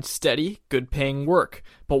people to find steady, good-paying work.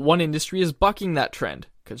 But one industry is bucking that trend.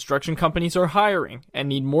 Construction companies are hiring and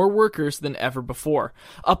need more workers than ever before.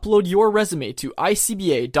 Upload your resume to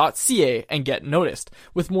icba.ca and get noticed.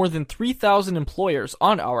 With more than 3,000 employers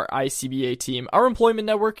on our ICBA team, our employment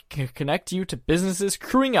network can connect you to businesses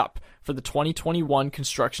crewing up for the 2021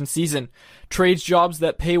 construction season. Trades jobs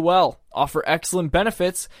that pay well, offer excellent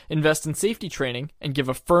benefits, invest in safety training, and give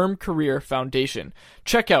a firm career foundation.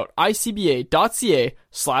 Check out icba.ca/jobs.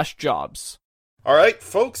 All right,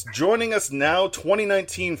 folks, joining us now,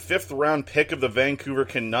 2019 fifth-round pick of the Vancouver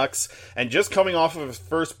Canucks, and just coming off of his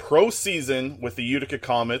first pro season with the Utica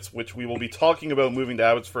Comets, which we will be talking about moving to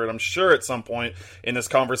Abbotsford, I'm sure, at some point in this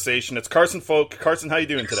conversation. It's Carson Focht. Carson, how you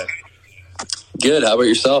doing today? Good. How about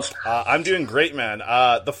yourself? I'm doing great, man.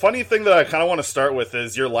 The funny thing that I kind of want to start with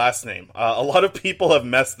is your last name. A lot of people have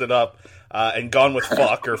messed it up and gone with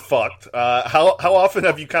fuck or fucked. How often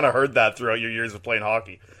have you kind of heard that throughout your years of playing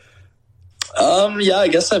hockey? Yeah, I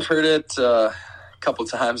guess I've heard it a couple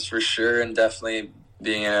times for sure, and definitely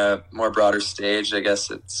being in a more broader stage, I guess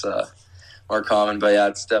it's more common. But yeah,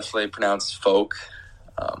 it's definitely pronounced folk.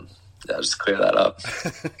 Yeah, just clear that up.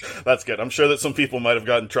 That's good. I'm sure that some people might have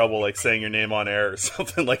gotten in trouble, like saying your name on air or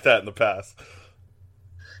something like that in the past.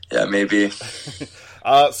 Yeah, maybe.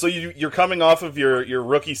 So you're coming off of your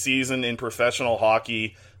rookie season in professional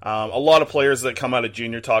hockey. A lot of players that come out of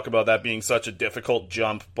junior talk about that being such a difficult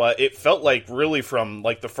jump, but it felt like really from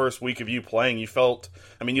like the first week of you playing, you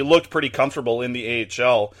looked pretty comfortable in the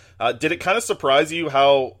AHL. Did it kind of surprise you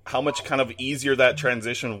how much kind of easier that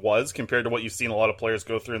transition was compared to what you've seen a lot of players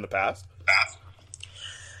go through in the past?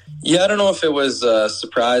 Yeah, I don't know if it was a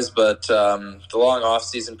surprise, but the long off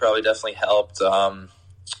season probably definitely helped.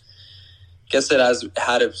 Guess it has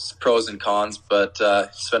had its pros and cons, but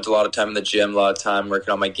spent a lot of time in the gym, a lot of time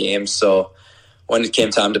working on my game. So when it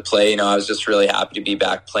came time to play, I was just really happy to be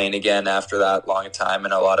back playing again after that long time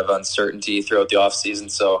and a lot of uncertainty throughout the off season.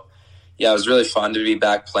 So yeah, it was really fun to be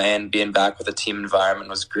back playing. Being back with a team environment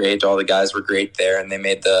was great. All the guys were great there, and they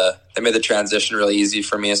made the transition really easy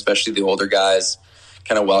for me, especially the older guys.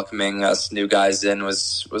 Kind of welcoming us new guys in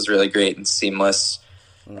was really great and seamless.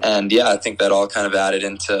 And yeah, I think that all kind of added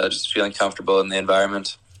into just feeling comfortable in the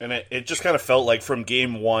environment. And it just kind of felt like from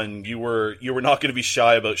game one, you were not going to be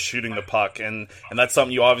shy about shooting the puck, and that's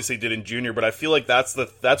something you obviously did in junior. But I feel like that's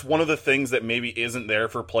one of the things that maybe isn't there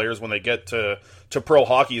for players when they get to pro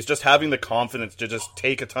hockey, is just having the confidence to just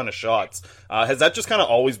take a ton of shots. Has that just kind of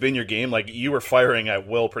always been your game? Like you were firing at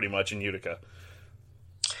will pretty much in Utica.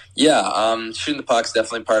 Yeah, shooting the puck's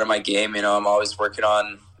definitely part of my game. I'm always working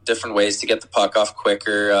on different ways to get the puck off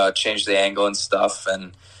quicker, change the angle and stuff,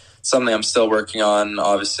 and something I'm still working on,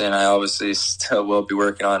 obviously, and I obviously still will be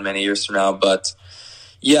working on many years from now. But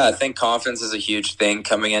yeah, I think confidence is a huge thing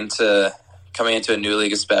coming into a new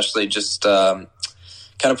league, especially just kind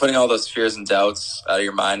of putting all those fears and doubts out of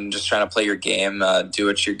your mind and just trying to play your game, do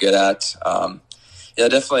what you're good at. Yeah,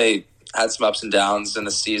 definitely had some ups and downs in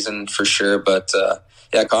the season for sure, but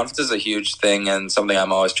yeah, confidence is a huge thing and something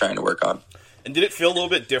I'm always trying to work on. And did it feel a little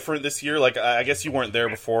bit different this year? Like, I guess you weren't there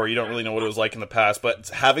before. You don't really know what it was like in the past. But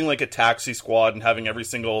having, like, a taxi squad and having every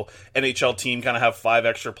single NHL team kind of have 5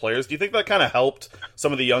 extra players, do you think that kind of helped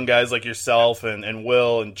some of the young guys like yourself and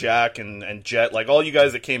Will and Jack and Jet, like all you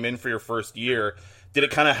guys that came in for your first year? Did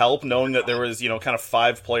it kind of help knowing that there was, kind of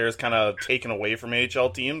 5 players kind of taken away from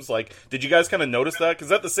AHL teams? Like, did you guys kind of notice that?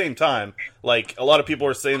 Because at the same time, like, a lot of people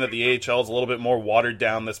are saying that the AHL is a little bit more watered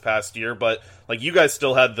down this past year, but, like, you guys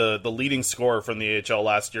still had the leading scorer from the AHL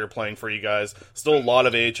last year playing for you guys. Still a lot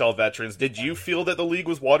of AHL veterans. Did you feel that the league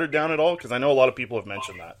was watered down at all? Because I know a lot of people have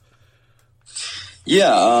mentioned that.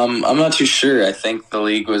 Yeah, I'm not too sure. I think the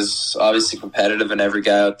league was obviously competitive, and every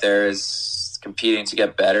guy out there is competing to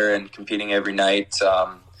get better and competing every night.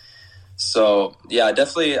 So yeah,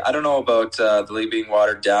 definitely, I don't know about the league being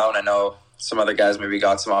watered down. I know some other guys maybe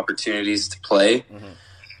got some opportunities to play.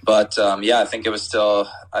 But I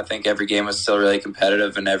think every game was still really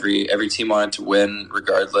competitive, and every team wanted to win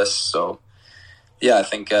regardless. So yeah, I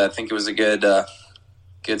think it was a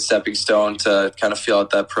good stepping stone to kind of feel out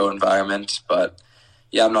that pro environment. But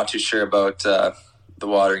yeah, I'm not too sure about the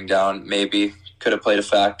watering down. Maybe could have played a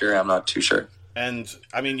factor. I'm not too sure. And,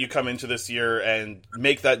 I mean, you come into this year and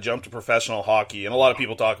make that jump to professional hockey, and a lot of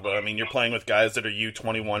people talk about it. I mean, you're playing with guys that are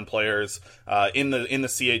U21 players in the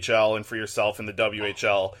CHL and for yourself in the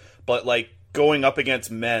WHL, but, like, going up against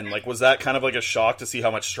men, like, was that kind of like a shock to see how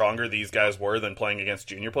much stronger these guys were than playing against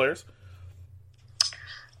junior players?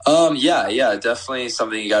 Yeah, definitely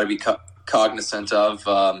something you got to be cognizant of.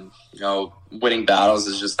 Winning battles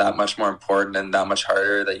is just that much more important and that much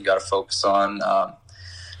harder that you got to focus on.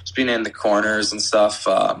 Just being in the corners and stuff.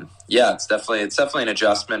 It's definitely an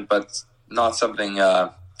adjustment, but not something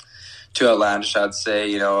too outlandish, I'd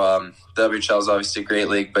say. The WHL is obviously a great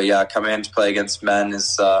league, but yeah, coming in to play against men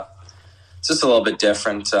is it's just a little bit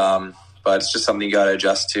different. But it's just something you got to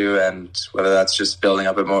adjust to, and whether that's just building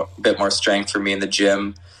up a bit more strength for me in the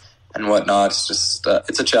gym and whatnot,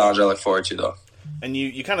 it's a challenge I look forward to, though. And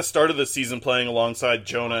you kind of started the season playing alongside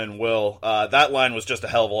Jonah and Will. That line was just a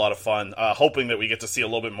hell of a lot of fun. Hoping that we get to see a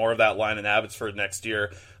little bit more of that line in Abbotsford next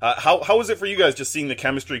year. How was it for you guys just seeing the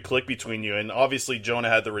chemistry click between you? And obviously Jonah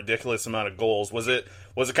had the ridiculous amount of goals. Was it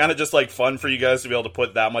kind of just like fun for you guys to be able to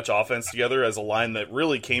put that much offense together as a line that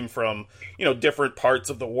really came from, different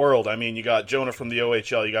parts of the world? I mean, you got Jonah from the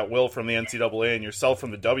OHL, you got Will from the NCAA, and yourself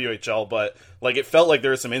from the WHL, but like it felt like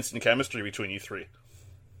there was some instant chemistry between you three.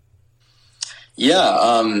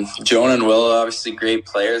 Yeah, Jonah and Will are obviously great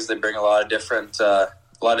players. They bring a lot of different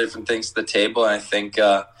things to the table, and I think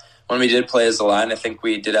when we did play as a line, I think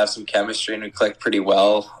we did have some chemistry and we clicked pretty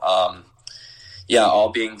well. All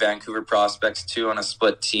being Vancouver prospects too on a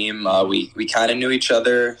split team, we kind of knew each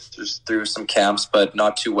other just through some camps, but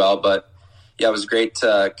not too well. But yeah, it was great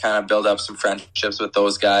to kind of build up some friendships with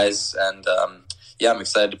those guys, and I'm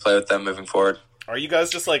excited to play with them moving forward. Are you guys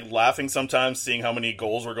just like laughing sometimes seeing how many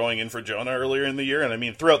goals were going in for Jonah earlier in the year? And I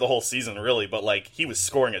mean, throughout the whole season, really, but like he was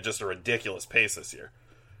scoring at just a ridiculous pace this year.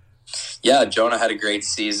 Yeah, Jonah had a great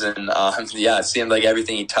season. It seemed like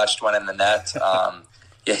everything he touched went in the net.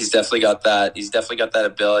 He's definitely got that. He's definitely got that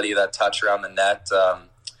ability, that touch around the net.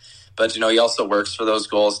 But he also works for those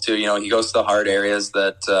goals too. He goes to the hard areas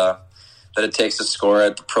that it takes to score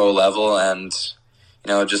at the pro level, and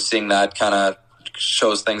just seeing that kind of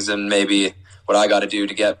shows things in maybe what I got to do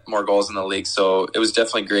to get more goals in the league. So it was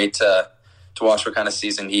definitely great to watch what kind of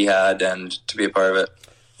season he had and to be a part of it.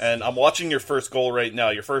 And I'm watching your first goal right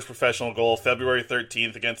now, your first professional goal, February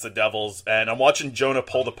 13th against the Devils, and I'm watching Jonah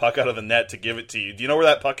pull the puck out of the net to give it to you. Do you know where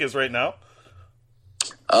that puck is right now?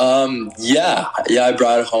 I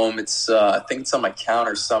brought it home. It's I think it's on my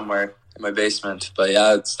counter somewhere in my basement. But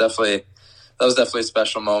yeah, that was definitely a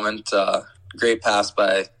special moment. Great pass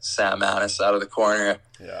by Sam Annis out of the corner.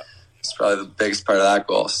 Yeah. It's probably the biggest part of that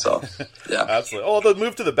goal. So, yeah. Absolutely. Oh, the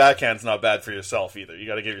move to the backhand's not bad for yourself either. You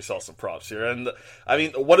got to give yourself some props here. And, I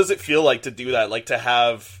mean, what does it feel like to do that? Like to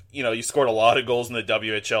have, you scored a lot of goals in the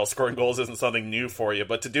WHL. Scoring goals isn't something new for you.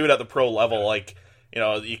 But to do it at the pro level, like,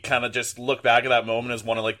 you kind of just look back at that moment as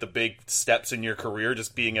one of, like, the big steps in your career,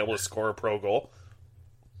 just being able to score a pro goal.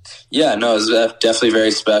 Yeah, no, it was definitely very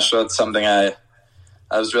special. It's something I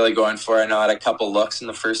was really going for. I know I had a couple looks in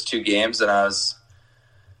the first two games, and I was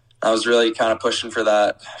really kind of pushing for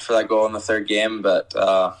that goal in the third game. But,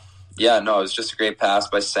 it was just a great pass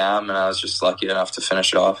by Sam, and I was just lucky enough to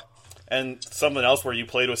finish it off. And something else where you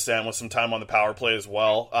played with Sam with some time on the power play as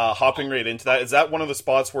well. Hopping right into that, is that one of the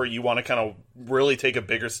spots where you want to kind of really take a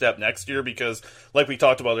bigger step next year? Because, like we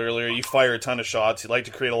talked about earlier, you fire a ton of shots. You like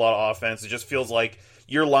to create a lot of offense. It just feels like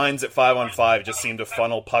your lines at 5-on-5 just seem to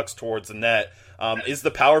funnel pucks towards the net. Is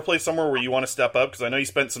the power play somewhere where you want to step up? Because I know you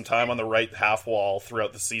spent some time on the right half wall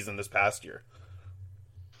throughout the season this past year.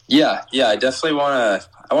 Yeah, I definitely want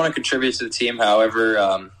to contribute to the team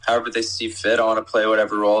however they see fit. I want to play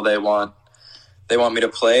whatever role they want me to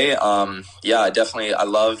play. I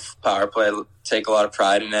love power play. I take a lot of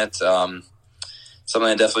pride in it. Something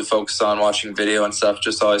I definitely focus on, watching video and stuff,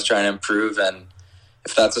 just always trying to improve. And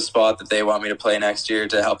if that's a spot that they want me to play next year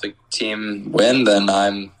to help the team win, then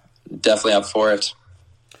I'm definitely up for it.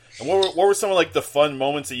 And what were some of like the fun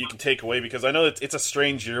moments that you can take away? Because I know that it's a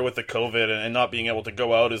strange year with the COVID and not being able to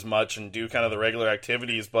go out as much and do kind of the regular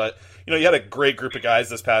activities. But you had a great group of guys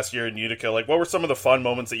this past year in Utica. Like, what were some of the fun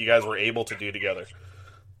moments that you guys were able to do together?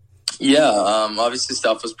 Yeah, obviously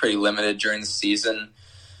stuff was pretty limited during the season,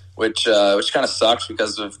 which kind of sucks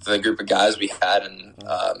because of the group of guys we had and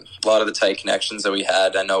a lot of the tight connections that we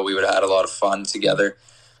had. I know we would have had a lot of fun together.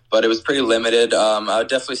 but it was pretty limited. I would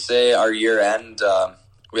definitely say our year end,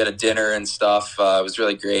 we had a dinner and stuff. It was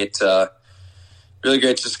really great. Really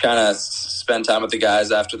great to just kind of spend time with the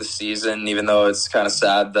guys after the season, even though it's kind of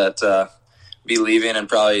sad that be leaving and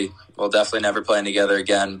probably we'll definitely never playing together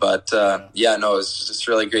again. But it was just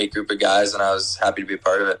a really great group of guys, and I was happy to be a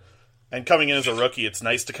part of it. And coming in as a rookie, it's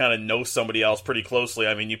nice to kind of know somebody else pretty closely.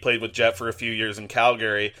 I mean, you played with Jet for a few years in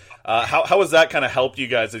Calgary. How has that kind of helped you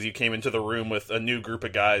guys as you came into the room with a new group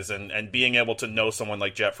of guys and being able to know someone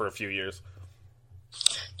like Jet for a few years?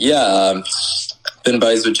 Yeah, been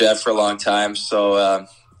buddies with Jet for a long time, so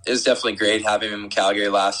it was definitely great having him in Calgary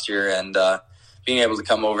last year and being able to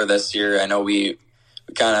come over this year. I know we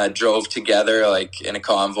kind of drove together like in a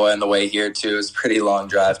convoy on the way here too. It was a pretty long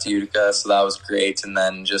drive to Utica, so that was great. And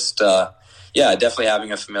then just definitely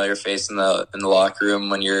having a familiar face in the locker room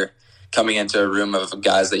when you're coming into a room of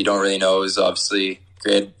guys that you don't really know is obviously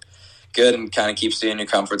good and kind of keeps you in your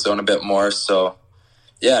comfort zone a bit more. So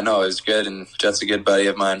it was good, and Jet's a good buddy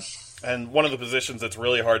of mine. And one of the positions that's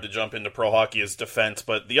really hard to jump into pro hockey is defense,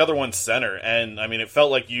 but the other one's center. And, I mean, it felt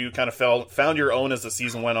like you kind of found your own as the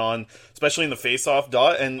season went on, especially in the face-off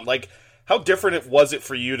dot. And, like, how different was it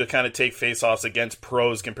for you to kind of take face-offs against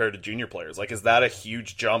pros compared to junior players? Like, is that a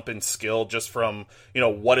huge jump in skill just from,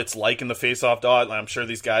 what it's like in the face-off dot? I'm sure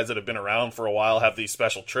these guys that have been around for a while have these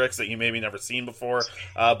special tricks that you maybe never seen before.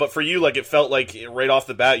 But for you, like, it felt like right off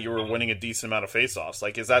the bat you were winning a decent amount of face-offs.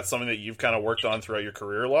 Like, is that something that you've kind of worked on throughout your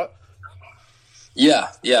career a lot? Yeah.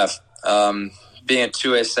 Being a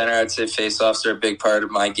two-way center, I'd say face-offs are a big part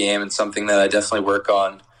of my game and something that I definitely work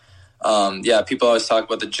on. People always talk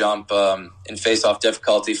about the jump in face-off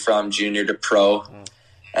difficulty from junior to pro.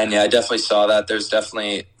 And I definitely saw that. There's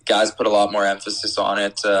definitely guys put a lot more emphasis on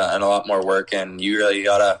it and a lot more work. And you really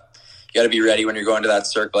gotta be ready when you're going to that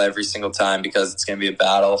circle every single time because it's going to be a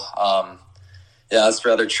battle. As for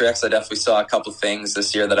other tricks, I definitely saw a couple things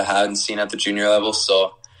this year that I hadn't seen at the junior level.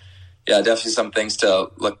 So definitely some things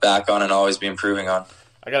to look back on and always be improving on.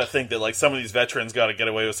 I got to think that like some of these veterans got to get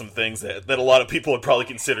away with some things that a lot of people would probably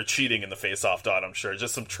consider cheating in the face-off dot, I'm sure.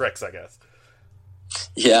 Just some tricks, I guess.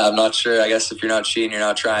 Yeah, I'm not sure. I guess if you're not cheating, you're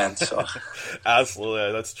not trying. So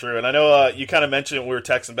Absolutely, that's true. And I know you kind of mentioned it when we were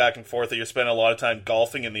texting back and forth that you're spending a lot of time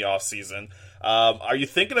golfing in the off-season. Are you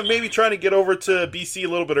thinking of maybe trying to get over to BC a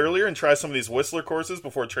little bit earlier and try some of these Whistler courses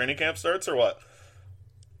before training camp starts, or what?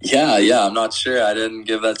 Yeah, I'm not sure. I didn't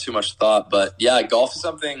give that too much thought. But, golf is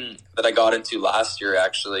something that I got into last year,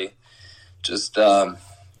 actually, just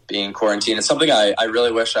being quarantined. It's something I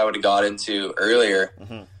really wish I would have got into earlier.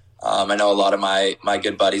 Mm-hmm. I know a lot of my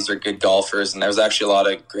good buddies are good golfers, and there was actually a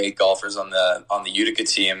lot of great golfers on the Utica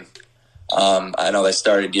team. I know they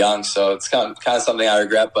started young, so it's kind of something I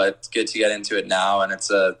regret, but it's good to get into it now, and it's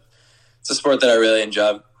a sport that I really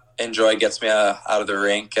enjoy. Gets me out of the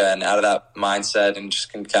rink and out of that mindset and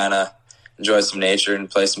just can kind of enjoy some nature and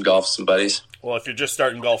play some golf with some buddies. Well, if you're just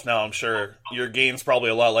starting golf now, I'm sure your game's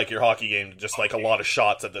probably a lot like your hockey game, just like a lot of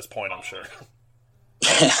shots at this point, I'm sure.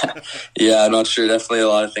 I'm not sure. Definitely a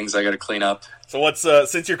lot of things I got to clean up. So what's,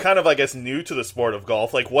 since you're kind of, I guess, new to the sport of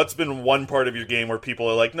golf, like what's been one part of your game where people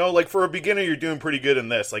are like, no, like for a beginner, you're doing pretty good in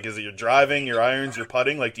this. Like, is it your driving, your irons, your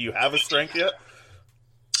putting? Like, do you have a strength yet?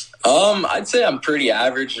 I'd say I'm pretty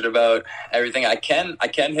average at about everything. I can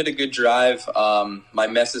hit a good drive. My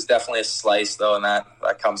miss is definitely a slice though, and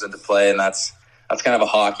that comes into play, and that's kind of a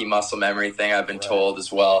hockey muscle memory thing I've been told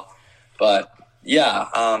as well. But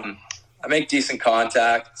I make decent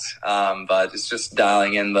contact, but it's just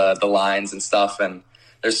dialing in the lines and stuff. And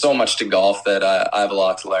there's so much to golf that I have a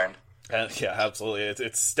lot to learn. Yeah, absolutely.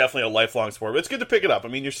 It's definitely a lifelong sport, but it's good to pick it up. I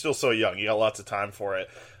mean, you're still so young. You got lots of time for it.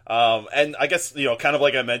 And I guess, kind of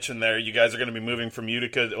like I mentioned there, you guys are going to be moving from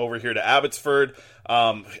Utica over here to Abbotsford.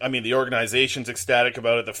 I mean, the organization's ecstatic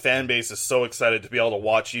about it. The fan base is so excited to be able to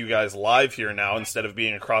watch you guys live here now instead of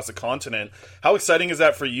being across the continent. How exciting is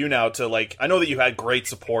that for you now to, like, I know that you had great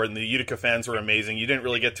support and the Utica fans were amazing. You didn't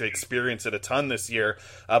really get to experience it a ton this year.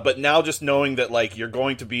 But now just knowing that, like, you're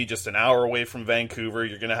going to be just an hour away from Vancouver,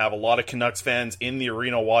 you're going to have a lot of Canucks fans in the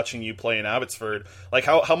arena watching you play in Abbotsford. Like,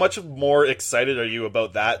 how much more excited are you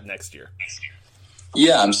about that next year?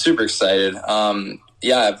 Yeah, I'm super excited.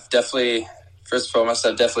 I've definitely... First and foremost,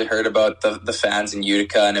 I've definitely heard about the fans in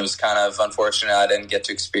Utica, and it was kind of unfortunate I didn't get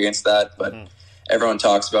to experience that. But everyone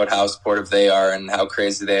talks about how supportive they are and how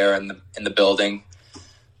crazy they are in the building.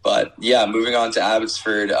 But moving on to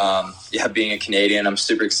Abbotsford, being a Canadian, I'm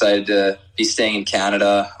super excited to be staying in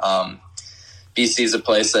Canada. BC is a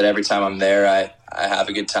place that every time I'm there, I have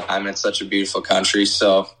a good time, and it's such a beautiful country.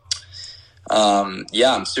 So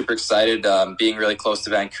I'm super excited. Being really close to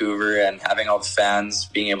Vancouver and having all the fans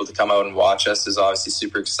being able to come out and watch us is obviously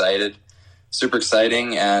super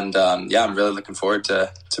exciting. And I'm really looking forward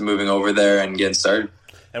to moving over there and getting started.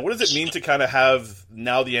 And what does it mean to kind of have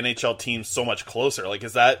now the NHL team so much closer? Like,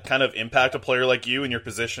 does that kind of impact a player like you in your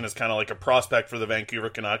position as kind of like a prospect for the Vancouver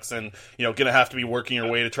Canucks and, going to have to be working your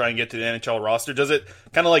way to try and get to the NHL roster? Does it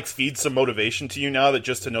kind of like feed some motivation to you now that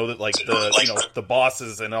just to know that like the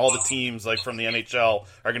bosses and all the teams like from the NHL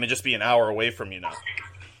are going to just be an hour away from you now?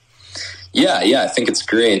 Yeah, I think it's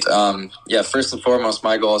great. First and foremost,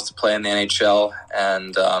 my goal is to play in the NHL,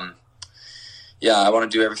 and I want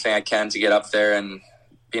to do everything I can to get up there and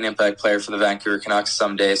be an impact player for the Vancouver Canucks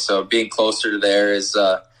someday. So being closer to there is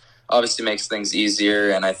obviously makes things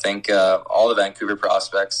easier, and I think all the Vancouver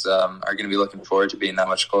prospects are going to be looking forward to being that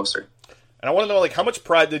much closer. And I want to know, like, how much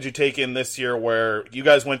pride did you take in this year where you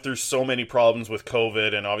guys went through so many problems with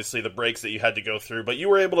COVID and obviously the breaks that you had to go through, but you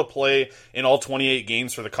were able to play in all 28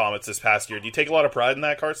 games for the Comets this past year. Do you take a lot of pride in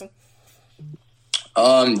that, Carson?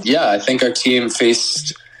 I think our team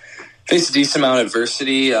faced a decent amount of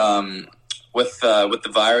adversity. With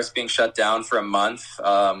the virus being shut down for a month,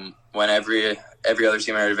 when every other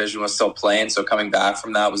team in our division was still playing, so coming back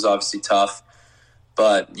from that was obviously tough.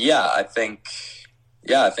 But I think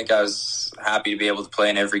I was happy to be able to play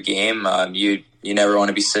in every game. You never want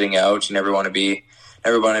to be sitting out. You never want to be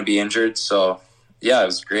injured. So it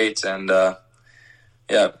was great, and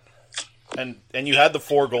And you had the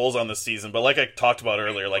 4 goals on the season, but like I talked about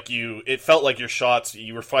earlier, like it felt like your shots,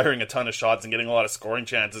 you were firing a ton of shots and getting a lot of scoring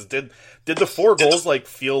chances. Did the 4 goals like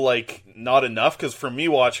feel like not enough? Because for me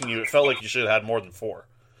watching you, it felt like you should have had more than 4.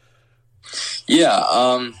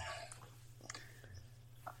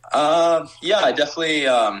 I definitely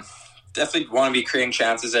want to be creating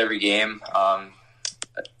chances every game.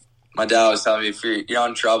 My dad was telling me if you're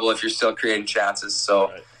in trouble if you're still creating chances.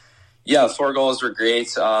 So right. 4 goals were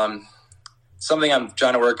great. Something I'm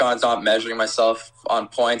trying to work on is not measuring myself on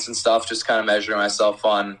points and stuff, just kind of measuring myself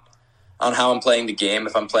on how I'm playing the game,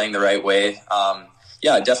 if I'm playing the right way. I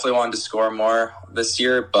definitely wanted to score more this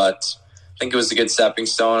year, but I think it was a good stepping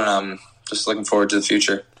stone, and I'm just looking forward to the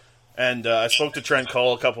future. And I spoke to Trent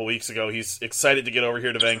Cull a couple weeks ago. He's excited to get over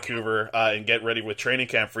here to Vancouver and get ready with training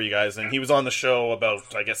camp for you guys. And he was on the show about,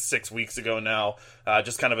 6 weeks ago now,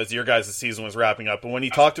 just kind of as your guys' season was wrapping up. And when he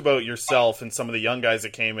talked about yourself and some of the young guys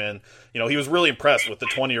that came in, he was really impressed with the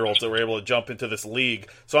 20-year-olds that were able to jump into this league.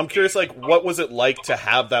 So I'm curious, what was it like to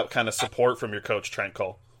have that kind of support from your coach, Trent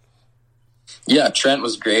Cull? Yeah, Trent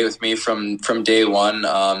was great with me from day one.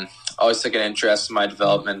 Always took an interest in my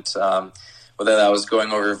development. Whether that was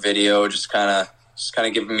going over video, just kind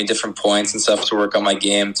of giving me different points and stuff to work on my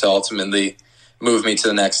game to ultimately move me to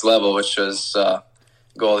the next level, which was a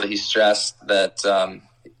goal that he stressed. That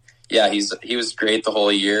he was great the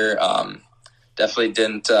whole year. Definitely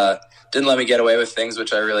didn't let me get away with things,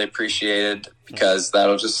 which I really appreciated, because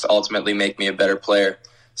that'll just ultimately make me a better player.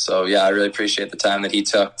 So I really appreciate the time that he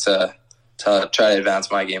took to try to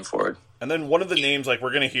advance my game forward. And then one of the names, we're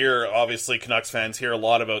going to hear, obviously, Canucks fans hear a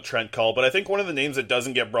lot about Trent Cull, but I think one of the names that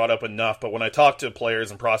doesn't get brought up enough, but when I talk to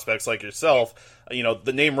players and prospects like yourself,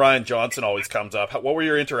 the name Ryan Johnson always comes up. What were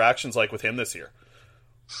your interactions like with him this year?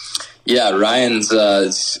 Yeah, Ryan's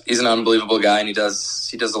he's an unbelievable guy, and he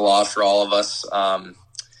does a lot for all of us.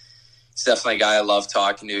 He's definitely a guy I love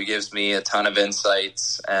talking to. He gives me a ton of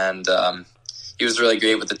insights, and he was really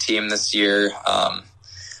great with the team this year.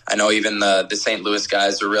 I know even the St. Louis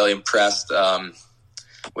guys were really impressed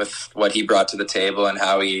with what he brought to the table and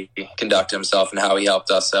how he conducted himself and how he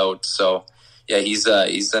helped us out. So, he's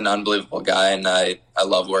an unbelievable guy, and I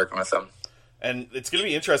love working with him. And it's going to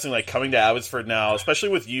be interesting, coming to Abbotsford now, especially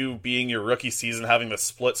with you being your rookie season, having the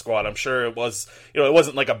split squad. I'm sure it was, it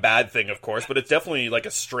wasn't a bad thing, of course, but it's definitely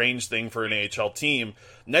a strange thing for an AHL team.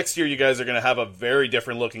 Next year, you guys are going to have a very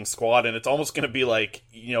different looking squad, and it's almost going to be a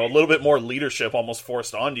little bit more leadership almost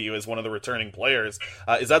forced onto you as one of the returning players.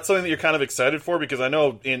 Is that something that you're kind of excited for? Because I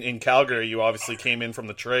know in Calgary, you obviously came in from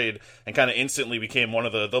the trade and kind of instantly became one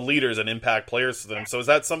of the leaders and impact players to them. So is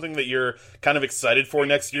that something that you're kind of excited for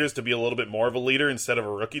next year, is to be a little bit more of a leader instead of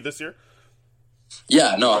a rookie this year?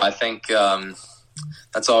 Yeah, no, I think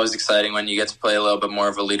that's always exciting when you get to play a little bit more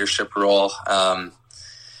of a leadership role.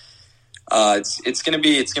 It's gonna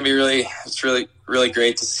be really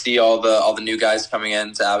great to see all the new guys coming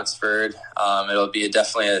in to Abbotsford. It'll be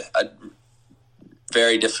definitely a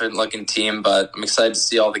very different looking team, but I'm excited to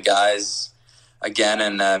see all the guys again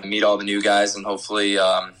and meet all the new guys, and hopefully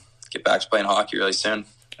get back to playing hockey really soon.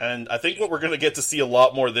 And I think what we're going to get to see a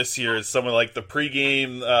lot more this year is some of like the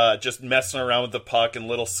pregame, just messing around with the puck and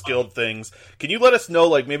little skilled things. Can you let us know,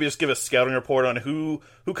 like maybe just give a scouting report on who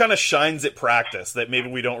kind of shines at practice that maybe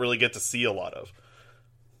we don't really get to see a lot of?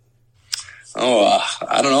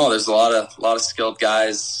 I don't know. There's a lot of skilled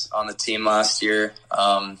guys on the team last year.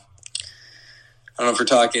 I don't know if we're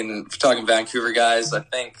talking Vancouver guys. I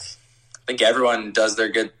think everyone does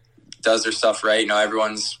their stuff right.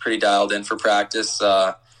 Everyone's pretty dialed in for practice.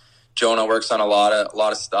 Jonah works on a lot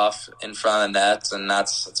of stuff in front of the net, and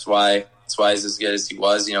that's why he's as good as he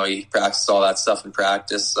was. He practiced all that stuff in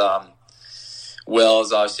practice. Will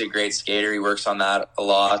is obviously a great skater. He works on that a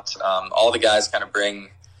lot. All the guys kind of bring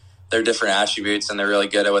their different attributes, and they're really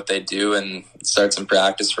good at what they do, and it starts in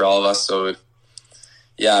practice for all of us. So,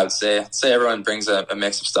 yeah, I would say everyone brings a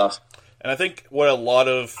mix of stuff. And I think what a lot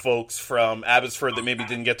of folks from Abbotsford that maybe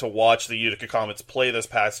didn't get to watch the Utica Comets play this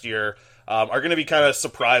past year are going to be kind of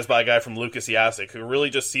surprised by a guy from Lucas Yasik, who really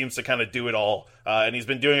just seems to kind of do it all. And he's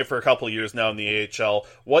been doing it for a couple of years now in the AHL.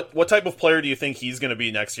 What type of player do you think he's going to be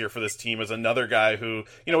next year for this team as another guy who,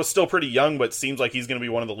 is still pretty young, but seems like he's going to be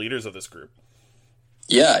one of the leaders of this group?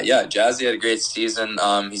 Yeah, Jazzy had a great season.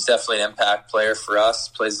 He's definitely an impact player for us,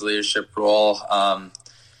 plays the leadership role.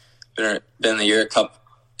 Been in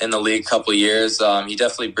the league a couple of years. He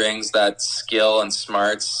definitely brings that skill and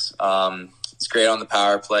smarts. He's great on the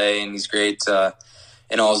power play, and he's great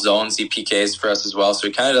in all zones. He PKs for us as well, so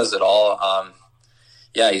he kind of does it all.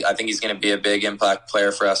 I think he's going to be a big impact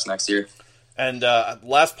player for us next year. And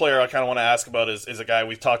last player I kind of want to ask about is a guy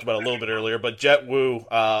we've talked about a little bit earlier, but Jet Wu.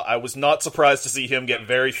 I was not surprised to see him get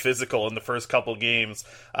very physical in the first couple games,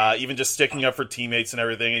 even just sticking up for teammates and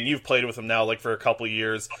everything. And you've played with him now for a couple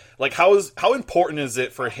years. How important is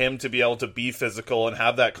it for him to be able to be physical and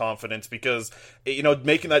have that confidence? Because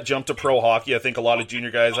making that jump to pro hockey, I think a lot of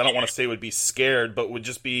junior guys, I don't want to say would be scared, but would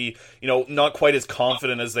just be not quite as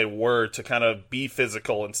confident as they were to kind of be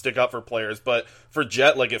physical and stick up for players. But for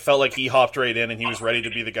Jet, it felt like he hopped right in and he was ready to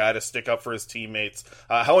be the guy to stick up for his teammates.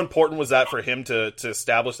 How important was that for him to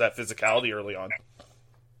establish that physicality early on?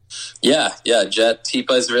 Yeah, Jet, he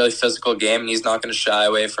plays a really physical game, and he's not going to shy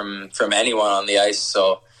away from anyone on the ice,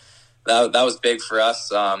 so that was big for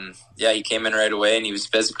us. He came in right away, and he was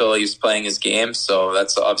physical, he was playing his game, so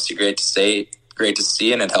that's obviously great to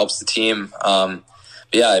see, and it helps the team. I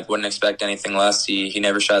wouldn't expect anything less. He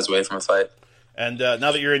never shies away from a fight. And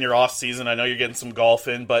now that you're in your off season, I know you're getting some golf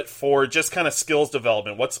in, but for just kind of skills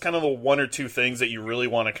development, what's kind of the one or two things that you really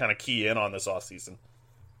want to kind of key in on this off season?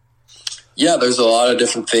 Yeah, there's a lot of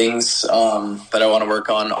different things that I want to work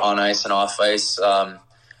on ice and off ice.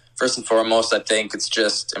 First and foremost, I think it's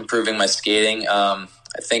just improving my skating. I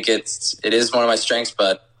think it is one of my strengths,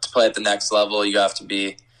 but to play at the next level, you have to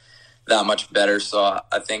be that much better. So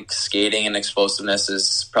I think skating and explosiveness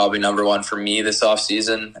is probably number one for me this off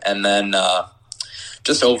season, and then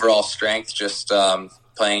just overall strength. Just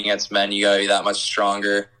playing against men, you got to be that much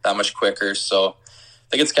stronger, that much quicker. So I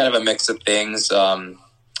think it's kind of a mix of things.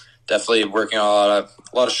 Definitely working on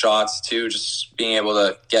a lot of shots too. Just being able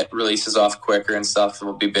to get releases off quicker and stuff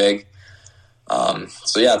will be big.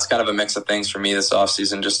 It's kind of a mix of things for me this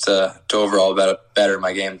offseason just to overall better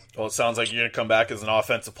my game. Well, it sounds like you're going to come back as an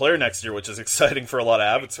offensive player next year, which is exciting for a lot of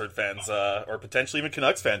Abbotsford fans, or potentially even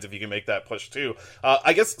Canucks fans if you can make that push too.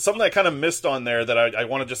 I guess something I kind of missed on there that I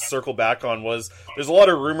want to just circle back on was there's a lot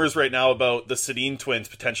of rumors right now about the Sedin twins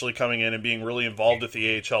potentially coming in and being really involved with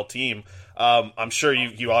the AHL team. I'm sure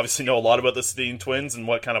you obviously know a lot about the Sedin twins and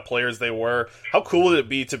what kind of players they were. How cool would it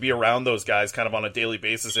be to be around those guys kind of on a daily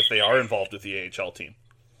basis if they are involved with the AHL team?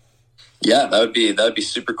 Yeah, that would be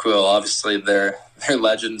super cool. Obviously, they're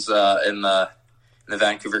legends in the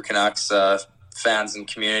Vancouver Canucks fans and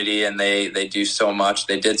community, and they do so much.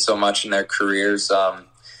 They did so much in their careers. It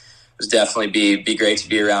would definitely be great to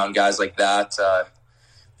be around guys like that.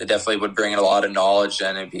 They definitely would bring in a lot of knowledge,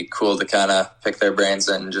 and it'd be cool to kind of pick their brains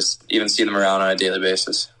and just even see them around on a daily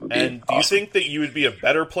basis. And do you think that you would be a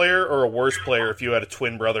better player or a worse player if you had a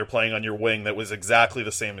twin brother playing on your wing that was exactly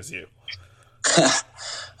the same as you?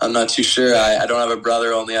 I'm not too sure. I don't have a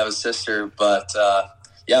brother, only have a sister, but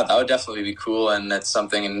that would definitely be cool, and that's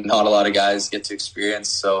something not a lot of guys get to experience.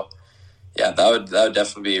 So that would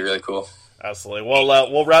definitely be really cool. Absolutely. Well,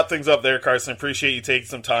 we'll wrap things up there, Carson. Appreciate you taking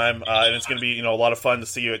some time, and it's going to be a lot of fun to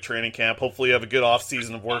see you at training camp. Hopefully, you have a good off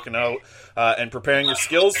season of working out and preparing your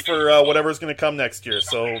skills for whatever's going to come next year.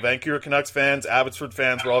 So, Vancouver Canucks fans, Abbotsford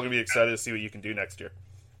fans, we're all going to be excited to see what you can do next year.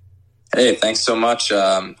 Hey, thanks so much.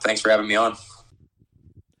 Thanks for having me on.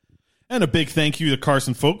 And a big thank you to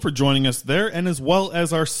Carson Focht for joining us there, and as well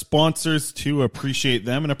as our sponsors too. Appreciate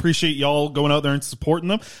them and appreciate y'all going out there and supporting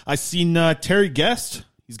them. I seen Terry Guest.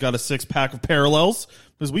 He's got a 6-pack of Parallels.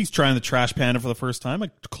 This week's trying the Trash Panda for the first time. A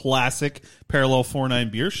classic Parallel 4.9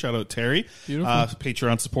 beer. Shout out Terry.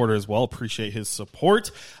 Patreon supporter as well. Appreciate his support.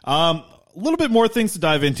 A little bit more things to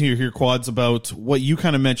dive into here, Quads, about what you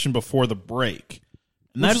kind of mentioned before the break.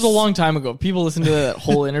 And that was a long time ago. People listen to that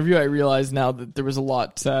whole interview. I realize now that there was a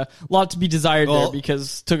lot to be desired there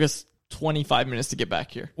because it took us 25 minutes to get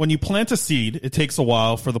back here. When you plant a seed, it takes a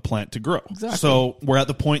while for the plant to grow. Exactly. So we're at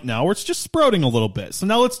the point now where it's just sprouting a little bit. So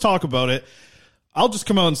now let's talk about it. I'll just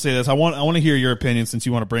come out and say this. I want to hear your opinion since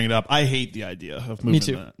you want to bring it up. I hate the idea of moving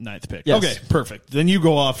the 9th pick. Yes. Okay, perfect. Then you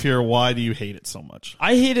go off here. Why do you hate it so much?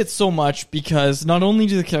 I hate it so much because not only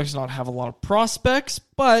do the Canucks not have a lot of prospects,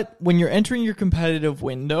 but when you're entering your competitive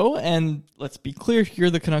window, and let's be clear here,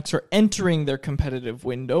 the Canucks are entering their competitive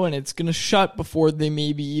window, and it's going to shut before they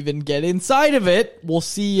maybe even get inside of it. We'll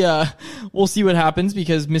see what happens,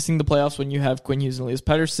 because missing the playoffs when you have Quinn Hughes and Elias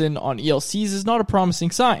Pettersson on ELCs is not a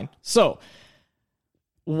promising sign. So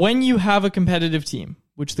when you have a competitive team,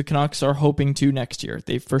 which the Canucks are hoping to next year,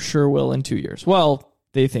 they for sure will in 2 years. Well,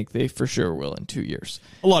 they think they for sure will in 2 years.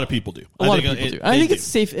 A lot of people do. I think it's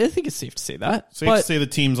safe. I think it's safe to say that. Safe to say the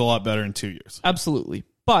team's a lot better in 2 years. Absolutely.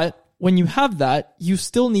 But when you have that, you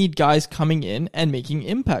still need guys coming in and making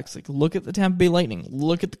impacts. Like, look at the Tampa Bay Lightning.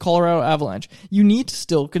 Look at the Colorado Avalanche. You need to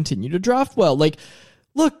still continue to draft well. Like,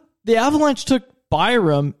 look, the Avalanche took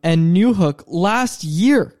Byram and Newhook last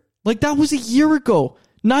year. Like, that was a year ago.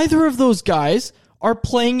 Neither of those guys are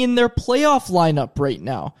playing in their playoff lineup right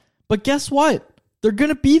now. But guess what? They're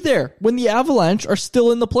going to be there when the Avalanche are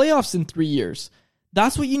still in the playoffs in 3 years.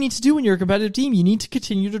 That's what you need to do when you're a competitive team. You need to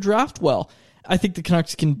continue to draft well. I think the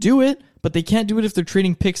Canucks can do it, but they can't do it if they're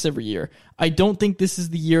trading picks every year. I don't think this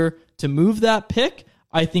is the year to move that pick.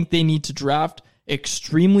 I think they need to draft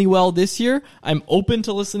extremely well this year. I'm open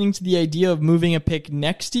to listening to the idea of moving a pick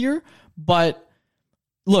next year, but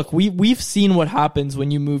look, we've seen what happens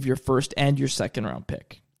when you move your first and your second round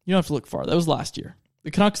pick. You don't have to look far. That was last year.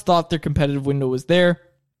 The Canucks thought their competitive window was there.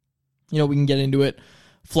 You know, we can get into it.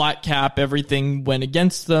 Flat cap, everything went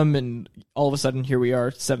against them, and all of a sudden, here we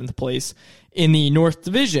are, 7th place in the North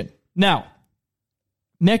Division. Now,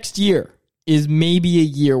 next year is maybe a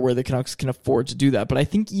year where the Canucks can afford to do that, but I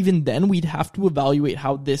think even then, we'd have to evaluate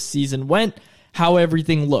how this season went, how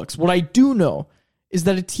everything looks. What I do know is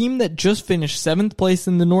that a team that just finished 7th place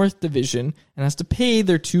in the North Division and has to pay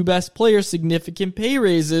their 2 best players significant pay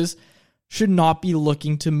raises should not be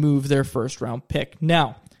looking to move their first round pick.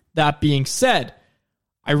 Now, that being said,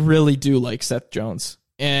 I really do like Seth Jones.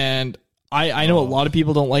 And I know a lot of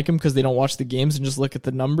people don't like him because they don't watch the games and just look at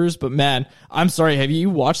the numbers. But man, I'm sorry, have you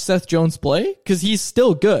watched Seth Jones play? Because he's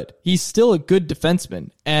still good. He's still a good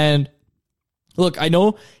defenseman. And look, I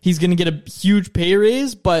know he's going to get a huge pay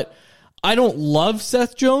raise, but I don't love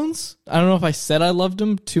Seth Jones. I don't know if I said I loved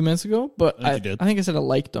him 2 minutes ago, but I think I said I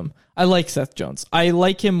liked him. I like Seth Jones. I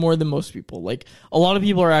like him more than most people. Like, a lot of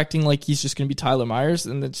people are acting like he's just going to be Tyler Myers,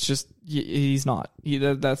 and it's just, he's not.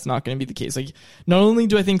 That's not going to be the case. Like, not only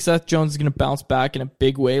do I think Seth Jones is going to bounce back in a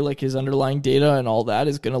big way, like his underlying data and all that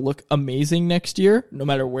is going to look amazing next year, no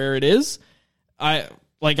matter where it is. I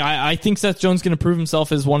think Seth Jones is going to prove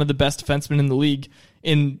himself as one of the best defensemen in the league.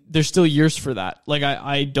 And there's still years for that. Like,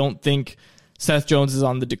 I don't think Seth Jones is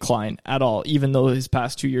on the decline at all, even though his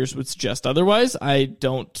past 2 years would suggest otherwise. I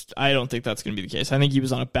don't think that's going to be the case. I think he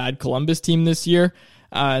was on a bad Columbus team this year,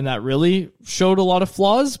 and that really showed a lot of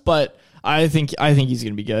flaws. But I think he's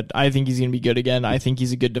going to be good. I think he's going to be good again. I think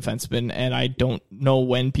he's a good defenseman, and I don't know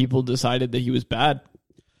when people decided that he was bad.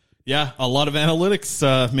 Yeah, a lot of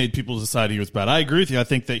analytics made people decide he was bad. I agree with you. I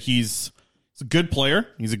think that he's a good player.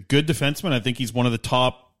 He's a good defenseman. I think he's one of the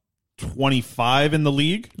top 25 in the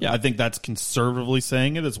league. Yeah. I think that's conservatively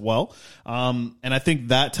saying it as well. And I think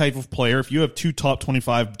that type of player, if you have 2 top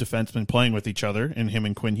 25 defensemen playing with each other, in him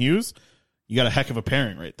and Quinn Hughes, you got a heck of a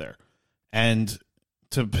pairing right there. And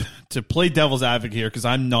to play devil's advocate here, because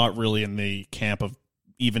I'm not really in the camp of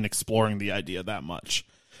even exploring the idea that much.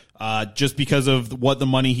 Just because of what the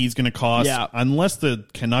money he's going to cost. Yeah. Unless the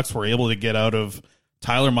Canucks were able to get out of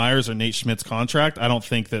Tyler Myers or Nate Schmidt's contract, I don't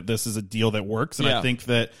think that this is a deal that works. And I think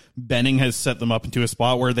that Benning has set them up into a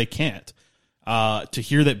spot where they can't. To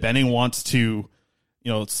hear that Benning wants to,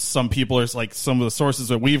 some people are like some of the sources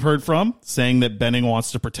that we've heard from saying that Benning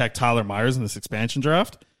wants to protect Tyler Myers in this expansion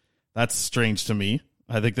draft. That's strange to me.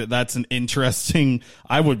 I think that that's an interesting,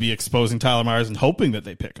 I would be exposing Tyler Myers and hoping that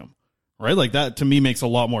they pick him. Right? Like, that to me makes a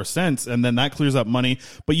lot more sense. And then that clears up money.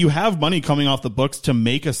 But you have money coming off the books to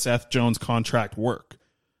make a Seth Jones contract work.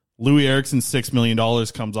 Louis Eriksson's $6 million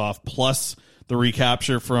comes off, plus the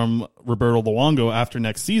recapture from Roberto Luongo after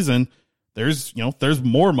next season. there's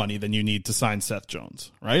more money than you need to sign Seth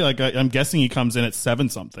Jones, right? Like I'm guessing he comes in at 7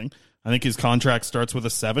 something. I think his contract starts with a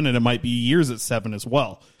 7, and it might be years at 7 as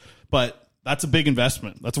well. But that's a big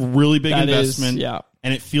investment. That's a really big investment. Yeah.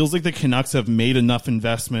 And it feels like the Canucks have made enough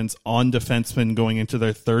investments on defensemen going into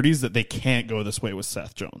their 30s that they can't go this way with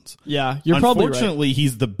Seth Jones. Yeah, you're probably right. Unfortunately,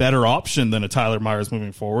 he's the better option than a Tyler Myers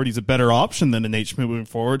moving forward. He's a better option than a Nate Schmidt moving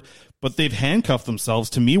forward. But they've handcuffed themselves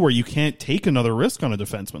to me where you can't take another risk on a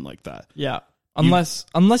defenseman like that. Yeah, unless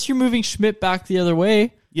you're moving Schmidt back the other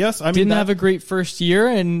way. Yes, I mean, didn't have a great first year,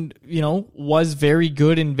 and was very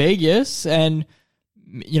good in Vegas, and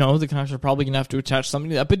the Canucks are probably going to have to attach something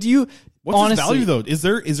to that. But what's honestly, his value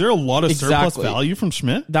though? Is there a lot of surplus value from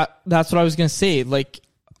Schmidt? That's what I was going to say. Like,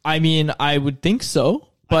 I mean, I would think so,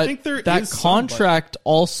 but I think that contract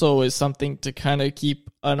also is something to kind of keep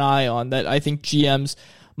an eye on. That I think GMs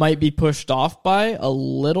might be pushed off by a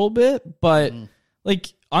little bit. But like,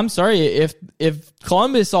 I'm sorry, if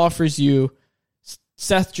Columbus offers you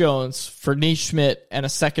Seth Jones for Nate Schmidt and a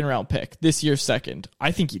 2nd round pick, this year's 2nd,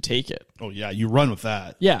 I think you take it. Oh yeah, you run with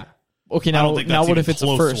that. Yeah. Okay, now what if it's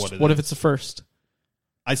a first? What if it's a first?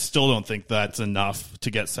 I still don't think that's enough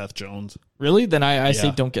to get Seth Jones. Really? Then I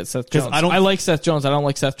say don't get Seth Jones. I like Seth Jones. I don't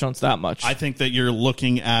like Seth Jones that much. I think that you're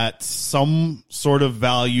looking at some sort of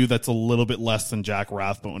value that's a little bit less than Jack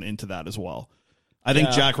Rathbone into that as well. I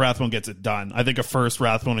think Jack Rathbone gets it done. I think a first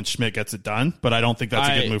Rathbone and Schmidt gets it done, but I don't think that's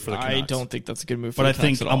a good move for the Canucks. I don't think that's a good move for the Canucks. But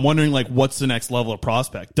I think I'm wondering, like, what's the next level of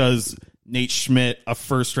prospect? Does Nate Schmidt, a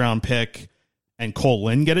 1st round pick, and Cole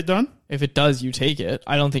Lynn get it done? If it does, you take it.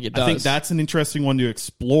 I don't think it does. I think that's an interesting one to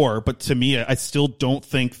explore, but to me, I still don't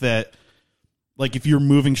think that, like, if you're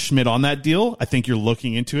moving Schmidt on that deal, I think you're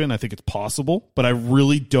looking into it, and I think it's possible, but I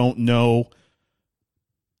really don't know.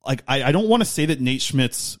 Like, I don't want to say that Nate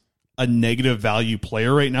Schmidt's a negative value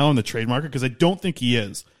player right now in the trade market, because I don't think he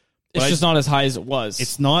is. It's just not as high as it was.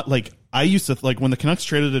 It's not like I used to, like, when the Canucks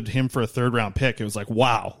traded him for a 3rd round pick, it was like,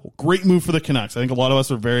 wow, great move for the Canucks. I think a lot of us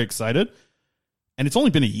were very excited. And it's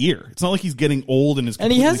only been a year. It's not like he's getting old and is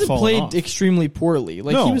completely and he hasn't played off. Extremely poorly.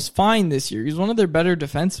 Like, he was fine this year. He's one of their better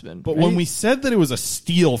defensemen. But when we said that it was a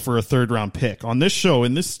steal for a 3rd round pick on this show,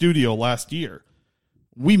 in this studio last year,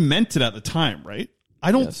 we meant it at the time, right?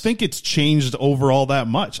 I don't think it's changed overall that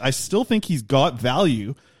much. I still think he's got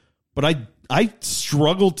value, but I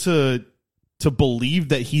struggle to believe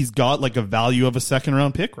that he's got like a value of a 2nd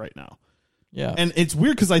round pick right now. Yeah. And it's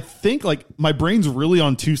weird because I think, like, my brain's really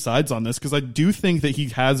on two sides on this, because I do think that he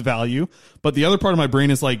has value, but the other part of my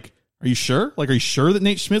brain is like, are you sure? Like, are you sure that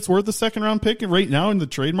Nate Schmidt's worth a 2nd round pick right now in the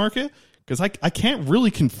trade market? Because I can't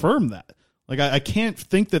really confirm that. Like, I can't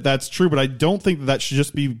think that that's true, but I don't think that should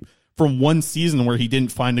just be from one season where he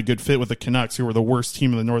didn't find a good fit with the Canucks, who were the worst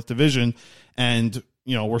team in the North Division, and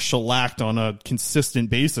were shellacked on a consistent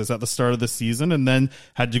basis at the start of the season, and then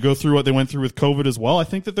had to go through what they went through with COVID as well. I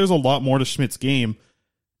think that there's a lot more to Schmidt's game,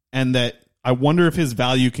 and that I wonder if his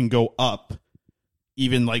value can go up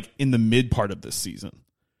even like in the mid part of this season.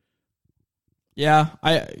 Yeah,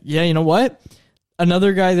 you know what?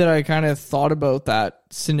 Another guy that I kind of thought about that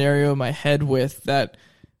scenario in my head with, that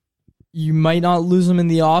you might not lose him in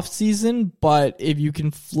the off season, but if you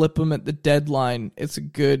can flip him at the deadline, it's a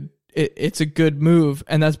good move,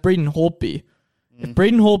 and that's Braden Holtby. If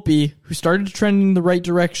Braden Holtby, who started to trend in the right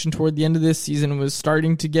direction toward the end of this season, was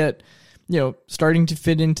starting to get, starting to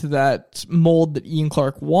fit into that mold that Ian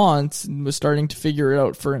Clark wants, and was starting to figure it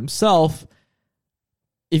out for himself,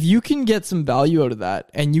 if you can get some value out of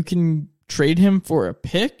that, and you can trade him for a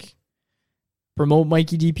pick, promote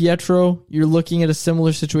Mikey DiPietro, you're looking at a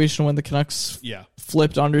similar situation when the Canucks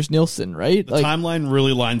flipped Anders Nilsson, right? The timeline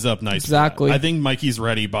really lines up nicely. Exactly. I think Mikey's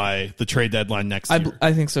ready by the trade deadline next year.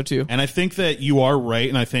 I think so too. And I think that you are right,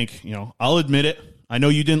 and I think, I'll admit it. I know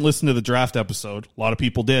you didn't listen to the draft episode. A lot of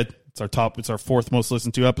people did. It's our 4th most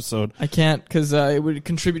listened to episode. I can't, because it would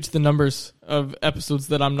contribute to the numbers of episodes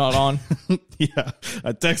that I'm not on. Yeah.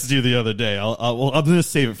 I texted you the other day. I'm going to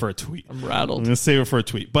save it for a tweet. I'm rattled. I'm going to save it for a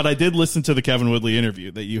tweet. But I did listen to the Kevin Woodley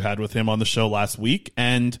interview that you had with him on the show last week.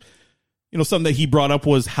 And, something that he brought up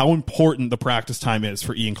was how important the practice time is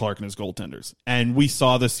for Ian Clark and his goaltenders. And we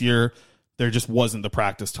saw this year, there just wasn't the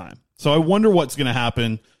practice time. So I wonder what's going to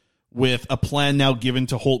happen with a plan now given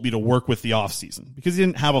to Holtby to work with the offseason, because he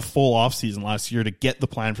didn't have a full offseason last year to get the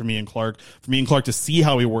plan from Ian Clark to see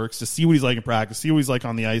how he works, to see what he's like in practice, see what he's like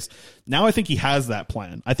on the ice. Now I think he has that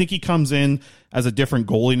plan. I think he comes in as a different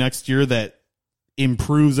goalie next year that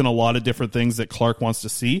improves in a lot of different things that Clark wants to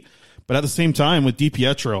see. But at the same time, with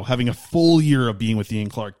DiPietro having a full year of being with Ian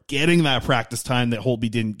Clark, getting that practice time that Holtby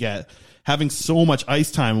didn't get, having so much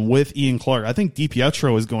ice time with Ian Clark, I think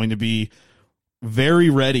DiPietro is going to be very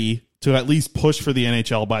ready to at least push for the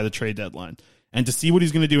NHL by the trade deadline. And to see what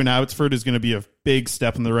he's going to do in Abbotsford is going to be a big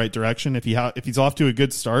step in the right direction. If he's off to a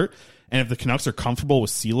good start, and if the Canucks are comfortable with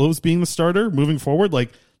Silos being the starter moving forward,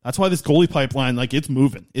 like, that's why this goalie pipeline, like, it's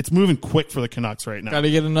moving. It's moving quick for the Canucks right now. Got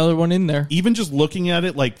to get another one in there. Even just looking at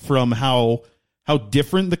it, like, from how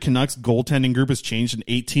different the Canucks goaltending group has changed in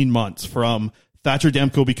 18 months, from Thatcher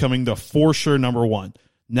Demko becoming the for sure number one.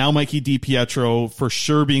 Now Mikey DiPietro for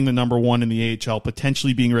sure being the number one in the AHL,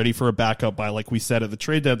 potentially being ready for a backup by, like we said, at the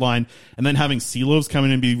trade deadline, and then having Silos come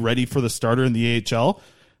in and be ready for the starter in the AHL.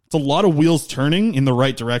 It's a lot of wheels turning in the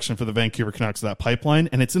right direction for the Vancouver Canucks, that pipeline,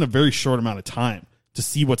 and it's in a very short amount of time to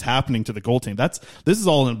see what's happening to the goaltending. This is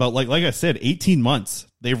all in about, like I said, 18 months.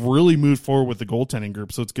 They've really moved forward with the goaltending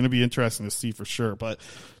group, so it's going to be interesting to see for sure. But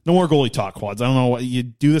no more goalie talk, Quads. I don't know why you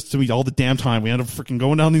do this to me all the damn time. We end up freaking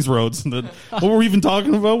going down these roads. And then, what were we even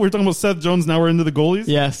talking about? We were talking about Seth Jones. Now we're into the goalies?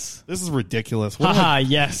 Yes. This is ridiculous.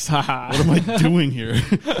 Yes. What am I doing here?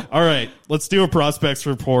 All right, let's do a prospects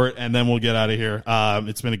report, and then we'll get out of here.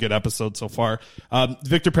 It's been a good episode so far.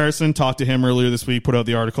 Victor Persson, talked to him earlier this week, put out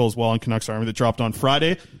the article as well on Canucks Army that dropped on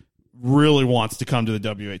Friday. Really wants to come to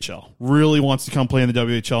the WHL. Really wants to come play in the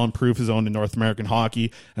WHL and prove his own in North American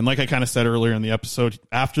hockey. And like I kind of said earlier in the episode,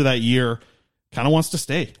 after that year, kind of wants to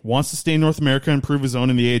stay. Wants to stay in North America and prove his own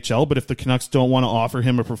in the AHL. But if the Canucks don't want to offer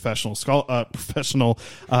him a professional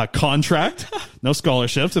contract, no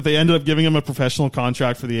scholarships, if they ended up giving him a professional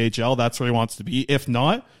contract for the AHL, that's where he wants to be. If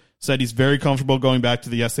not, said he's very comfortable going back to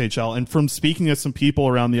the SHL. And from speaking to some people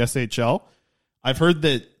around the SHL, I've heard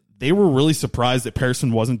that they were really surprised that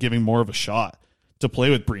Persson wasn't giving more of a shot to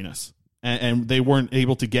play with Brinas, and they weren't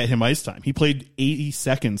able to get him ice time. He played 80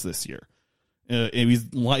 seconds this year.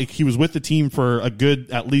 He was with the team for a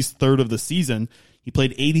good at least third of the season. He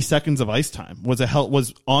played 80 seconds of ice time.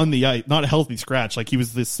 Was on the ice, not a healthy scratch. Like, he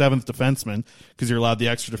was the seventh defenseman, because you're allowed the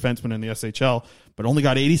extra defenseman in the SHL, but only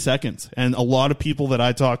got 80 seconds. And a lot of people that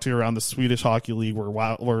I talked to around the Swedish Hockey League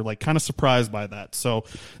were like kind of surprised by that. So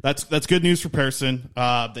that's good news for Persson,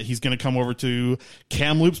 that he's going to come over to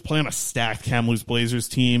Kamloops, play on a stacked Kamloops Blazers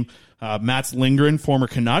team. Mats Lindgren, former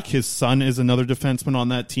Canuck, his son is another defenseman on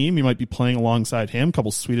that team. He might be playing alongside him, a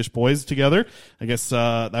couple Swedish boys together. I guess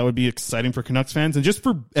that would be exciting for Canucks fans, and just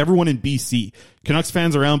for everyone in BC. Canucks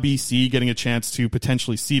fans around BC getting a chance to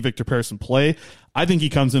potentially see Victor Persson play. I think he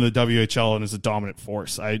comes into the WHL and is a dominant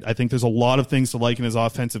force. I think there's a lot of things to like in his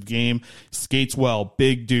offensive game. Skates well,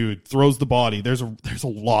 big dude, throws the body. There's a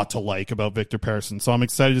lot to like about Victor Persson. So I'm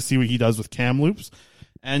excited to see what he does with Kamloops.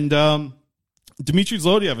 And Dmitry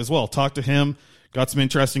Zlodiev as well. Talked to him, got some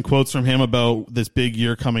interesting quotes from him about this big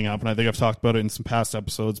year coming up, and I think I've talked about it in some past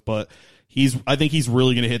episodes, but I think he's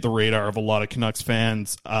really going to hit the radar of a lot of Canucks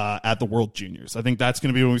fans at the World Juniors. I think that's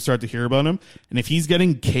going to be when we start to hear about him. And if he's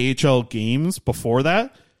getting KHL games before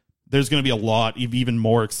that, there's going to be a lot of even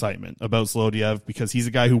more excitement about Zlodiev, because he's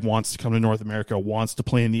a guy who wants to come to North America, wants to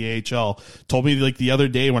play in the AHL. Told me like the other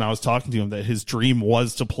day when I was talking to him that his dream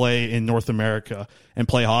was to play in North America and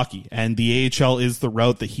play hockey. And the AHL is the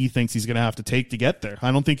route that he thinks he's going to have to take to get there. I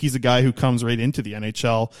don't think he's a guy who comes right into the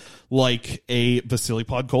NHL like a Vasily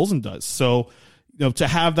Podkolzin does. So, to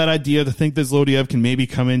have that idea, to think that Zlodiev can maybe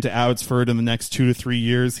come into Abbotsford in the next 2 to 3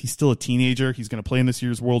 years. He's still a teenager. He's going to play in this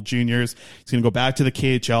year's World Juniors. He's going to go back to the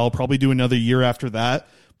KHL, probably do another year after that.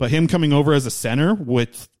 But him coming over as a center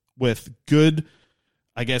with good,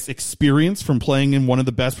 I guess, experience from playing in one of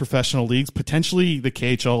the best professional leagues, potentially the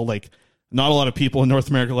KHL, like, not a lot of people in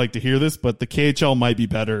North America like to hear this, but the KHL might be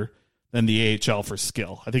better than the AHL for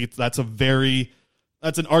skill. I think that's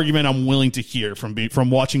an argument I'm willing to hear from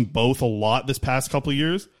watching both a lot this past couple of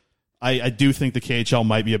years. I do think the KHL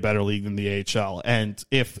might be a better league than the AHL. And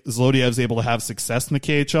if Zlodiev's able to have success in the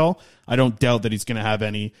KHL, I don't doubt that he's going to have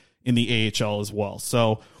any in the AHL as well.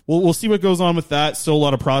 So we'll see what goes on with that. Still a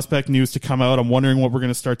lot of prospect news to come out. I'm wondering what we're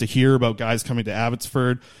going to start to hear about guys coming to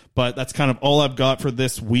Abbotsford. But that's kind of all I've got for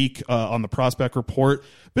this week on the prospect report.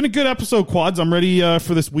 Been a good episode, Quads. I'm ready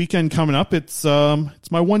for this weekend coming up. It's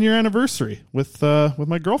my 1 year anniversary with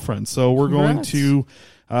my girlfriend. So we're going to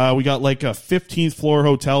we got like a 15th floor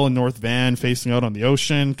hotel in North Van facing out on the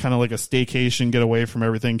ocean, kind of like a staycation, get away from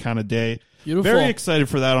everything kind of day. Beautiful. Very excited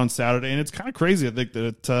for that on Saturday, and it's kind of crazy. I think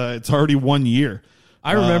that it's already 1 year.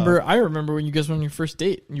 I remember when you guys went on your first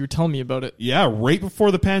date and you were telling me about it. Yeah, right before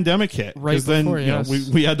the pandemic hit. Right before, then,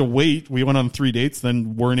 we had to wait. We went on 3 dates,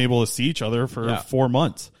 then weren't able to see each other for 4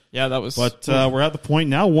 months. Yeah, that was. But we're at the point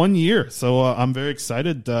now, 1 year. So I'm very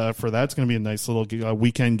excited for that. It's going to be a nice little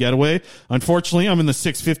weekend getaway. Unfortunately, I'm in the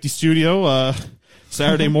 650 studio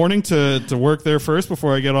Saturday morning to work there first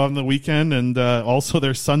before I get on the weekend, and also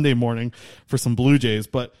there's Sunday morning for some Blue Jays.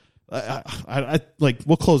 But I like,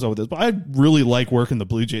 we'll close out with this, but I really like working the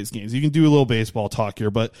Blue Jays games. You can do a little baseball talk here,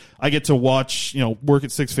 but I get to watch, work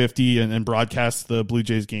at 650 and broadcast the Blue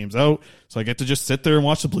Jays games out. So I get to just sit there and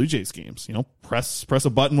watch the Blue Jays games, press a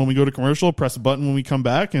button when we go to commercial, press a button when we come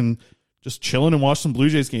back, and just chilling and watch some Blue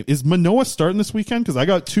Jays games. Is Manoah starting this weekend? Because I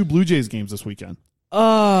got 2 Blue Jays games this weekend.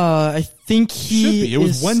 I think he should be. It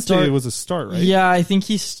was Wednesday. It was a start, right? Yeah, I think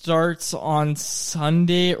he starts on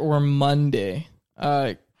Sunday or Monday.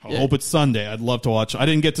 I hope it's Sunday. I'd love to watch. I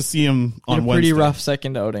didn't get to see him on Wednesday. Pretty rough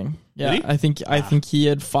second outing. Yeah, I think he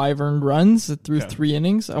had 5 earned runs through 3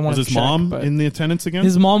 innings. Was his mom in the attendance again?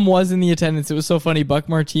 His mom was in the attendance. It was so funny. Buck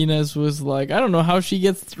Martinez was like, I don't know how she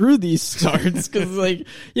gets through these starts because,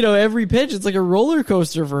 every pitch it's like a roller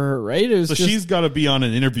coaster for her, right? So she's got to be on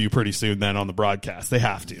an interview pretty soon then on the broadcast. They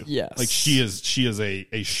have to. Yes. Like she is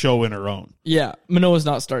a show in her own. Yeah, Manoah's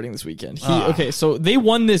not starting this weekend. Okay, so they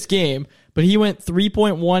won this game, but he went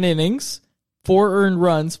 3.1 innings. 4 earned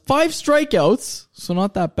runs, 5 strikeouts, so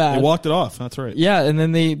not that bad. They walked it off, that's right. Yeah, and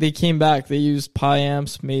then they came back. They used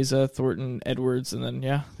Piamps, Meza, Thornton, Edwards, and then,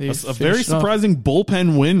 That's a very surprising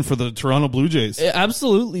bullpen win for the Toronto Blue Jays.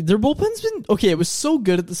 Absolutely. Their bullpen's been, it was so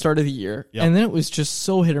good at the start of the year, and then it was just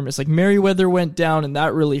so hit or miss. Like, Merriweather went down, and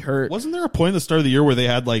that really hurt. Wasn't there a point at the start of the year where they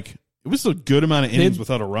had, it was a good amount of innings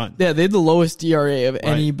without a run? Yeah, they had the lowest DRA of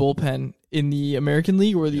any bullpen in the American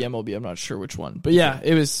League or the MLB. I'm not sure which one. But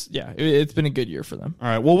it's been a good year for them. All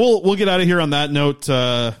right. Well, we'll get out of here on that note.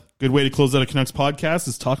 Good way to close out a Canucks podcast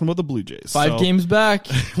is talking about the Blue Jays. 5 games back.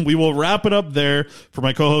 We will wrap it up there. For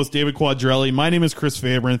my co-host, David Quadrelli, my name is Chris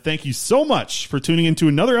Faber, and thank you so much for tuning into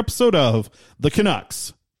another episode of the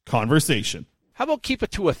Canucks Conversation. How about keep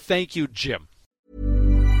it to a thank you, Jim?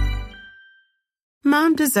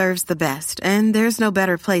 Mom deserves the best, and there's no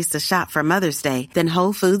better place to shop for Mother's Day than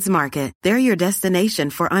Whole Foods Market. They're your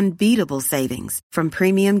destination for unbeatable savings, from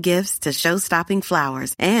premium gifts to show-stopping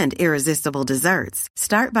flowers and irresistible desserts.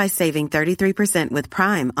 Start by saving 33% with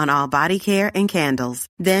Prime on all body care and candles.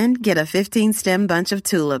 Then get a 15-stem bunch of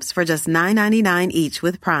tulips for just $9.99 each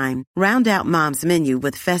with Prime. Round out Mom's menu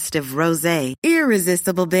with festive rosé,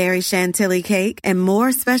 irresistible berry chantilly cake, and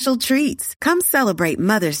more special treats. Come celebrate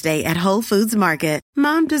Mother's Day at Whole Foods Market.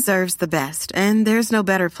 Mom deserves the best, and there's no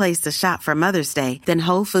better place to shop for Mother's Day than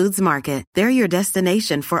Whole Foods Market. They're your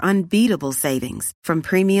destination for unbeatable savings, from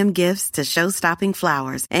premium gifts to show-stopping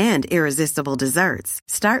flowers and irresistible desserts.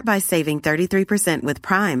 Start by saving 33% with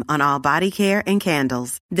Prime on all body care and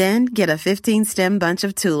candles. Then get a 15-stem bunch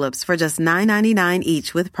of tulips for just $9.99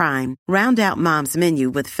 each with Prime. Round out Mom's menu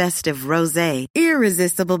with festive rosé,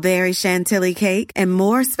 irresistible berry chantilly cake, and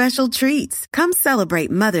more special treats. Come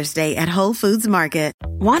celebrate Mother's Day at Whole Foods Market.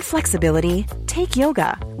 Want flexibility? Take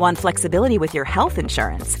yoga. Want flexibility with your health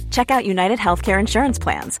insurance? Check out United Healthcare Insurance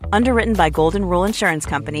Plans. Underwritten by Golden Rule Insurance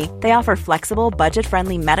Company, they offer flexible,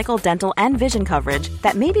 budget-friendly medical, dental, and vision coverage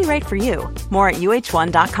that may be right for you. More at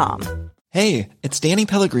uh1.com. Hey, it's Danny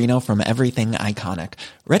Pellegrino from Everything Iconic.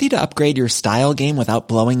 Ready to upgrade your style game without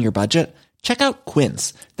blowing your budget? Check out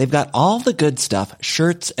Quince. They've got all the good stuff,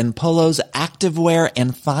 shirts and polos, activewear,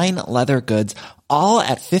 and fine leather goods, all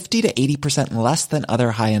at 50 to 80% less than other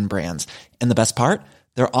high-end brands. And the best part?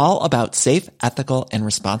 They're all about safe, ethical, and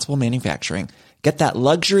responsible manufacturing. Get that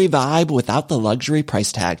luxury vibe without the luxury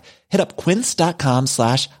price tag. Hit up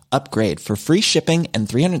quince.com/upgrade for free shipping and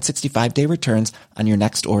 365-day returns on your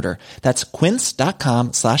next order. That's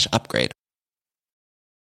quince.com/upgrade.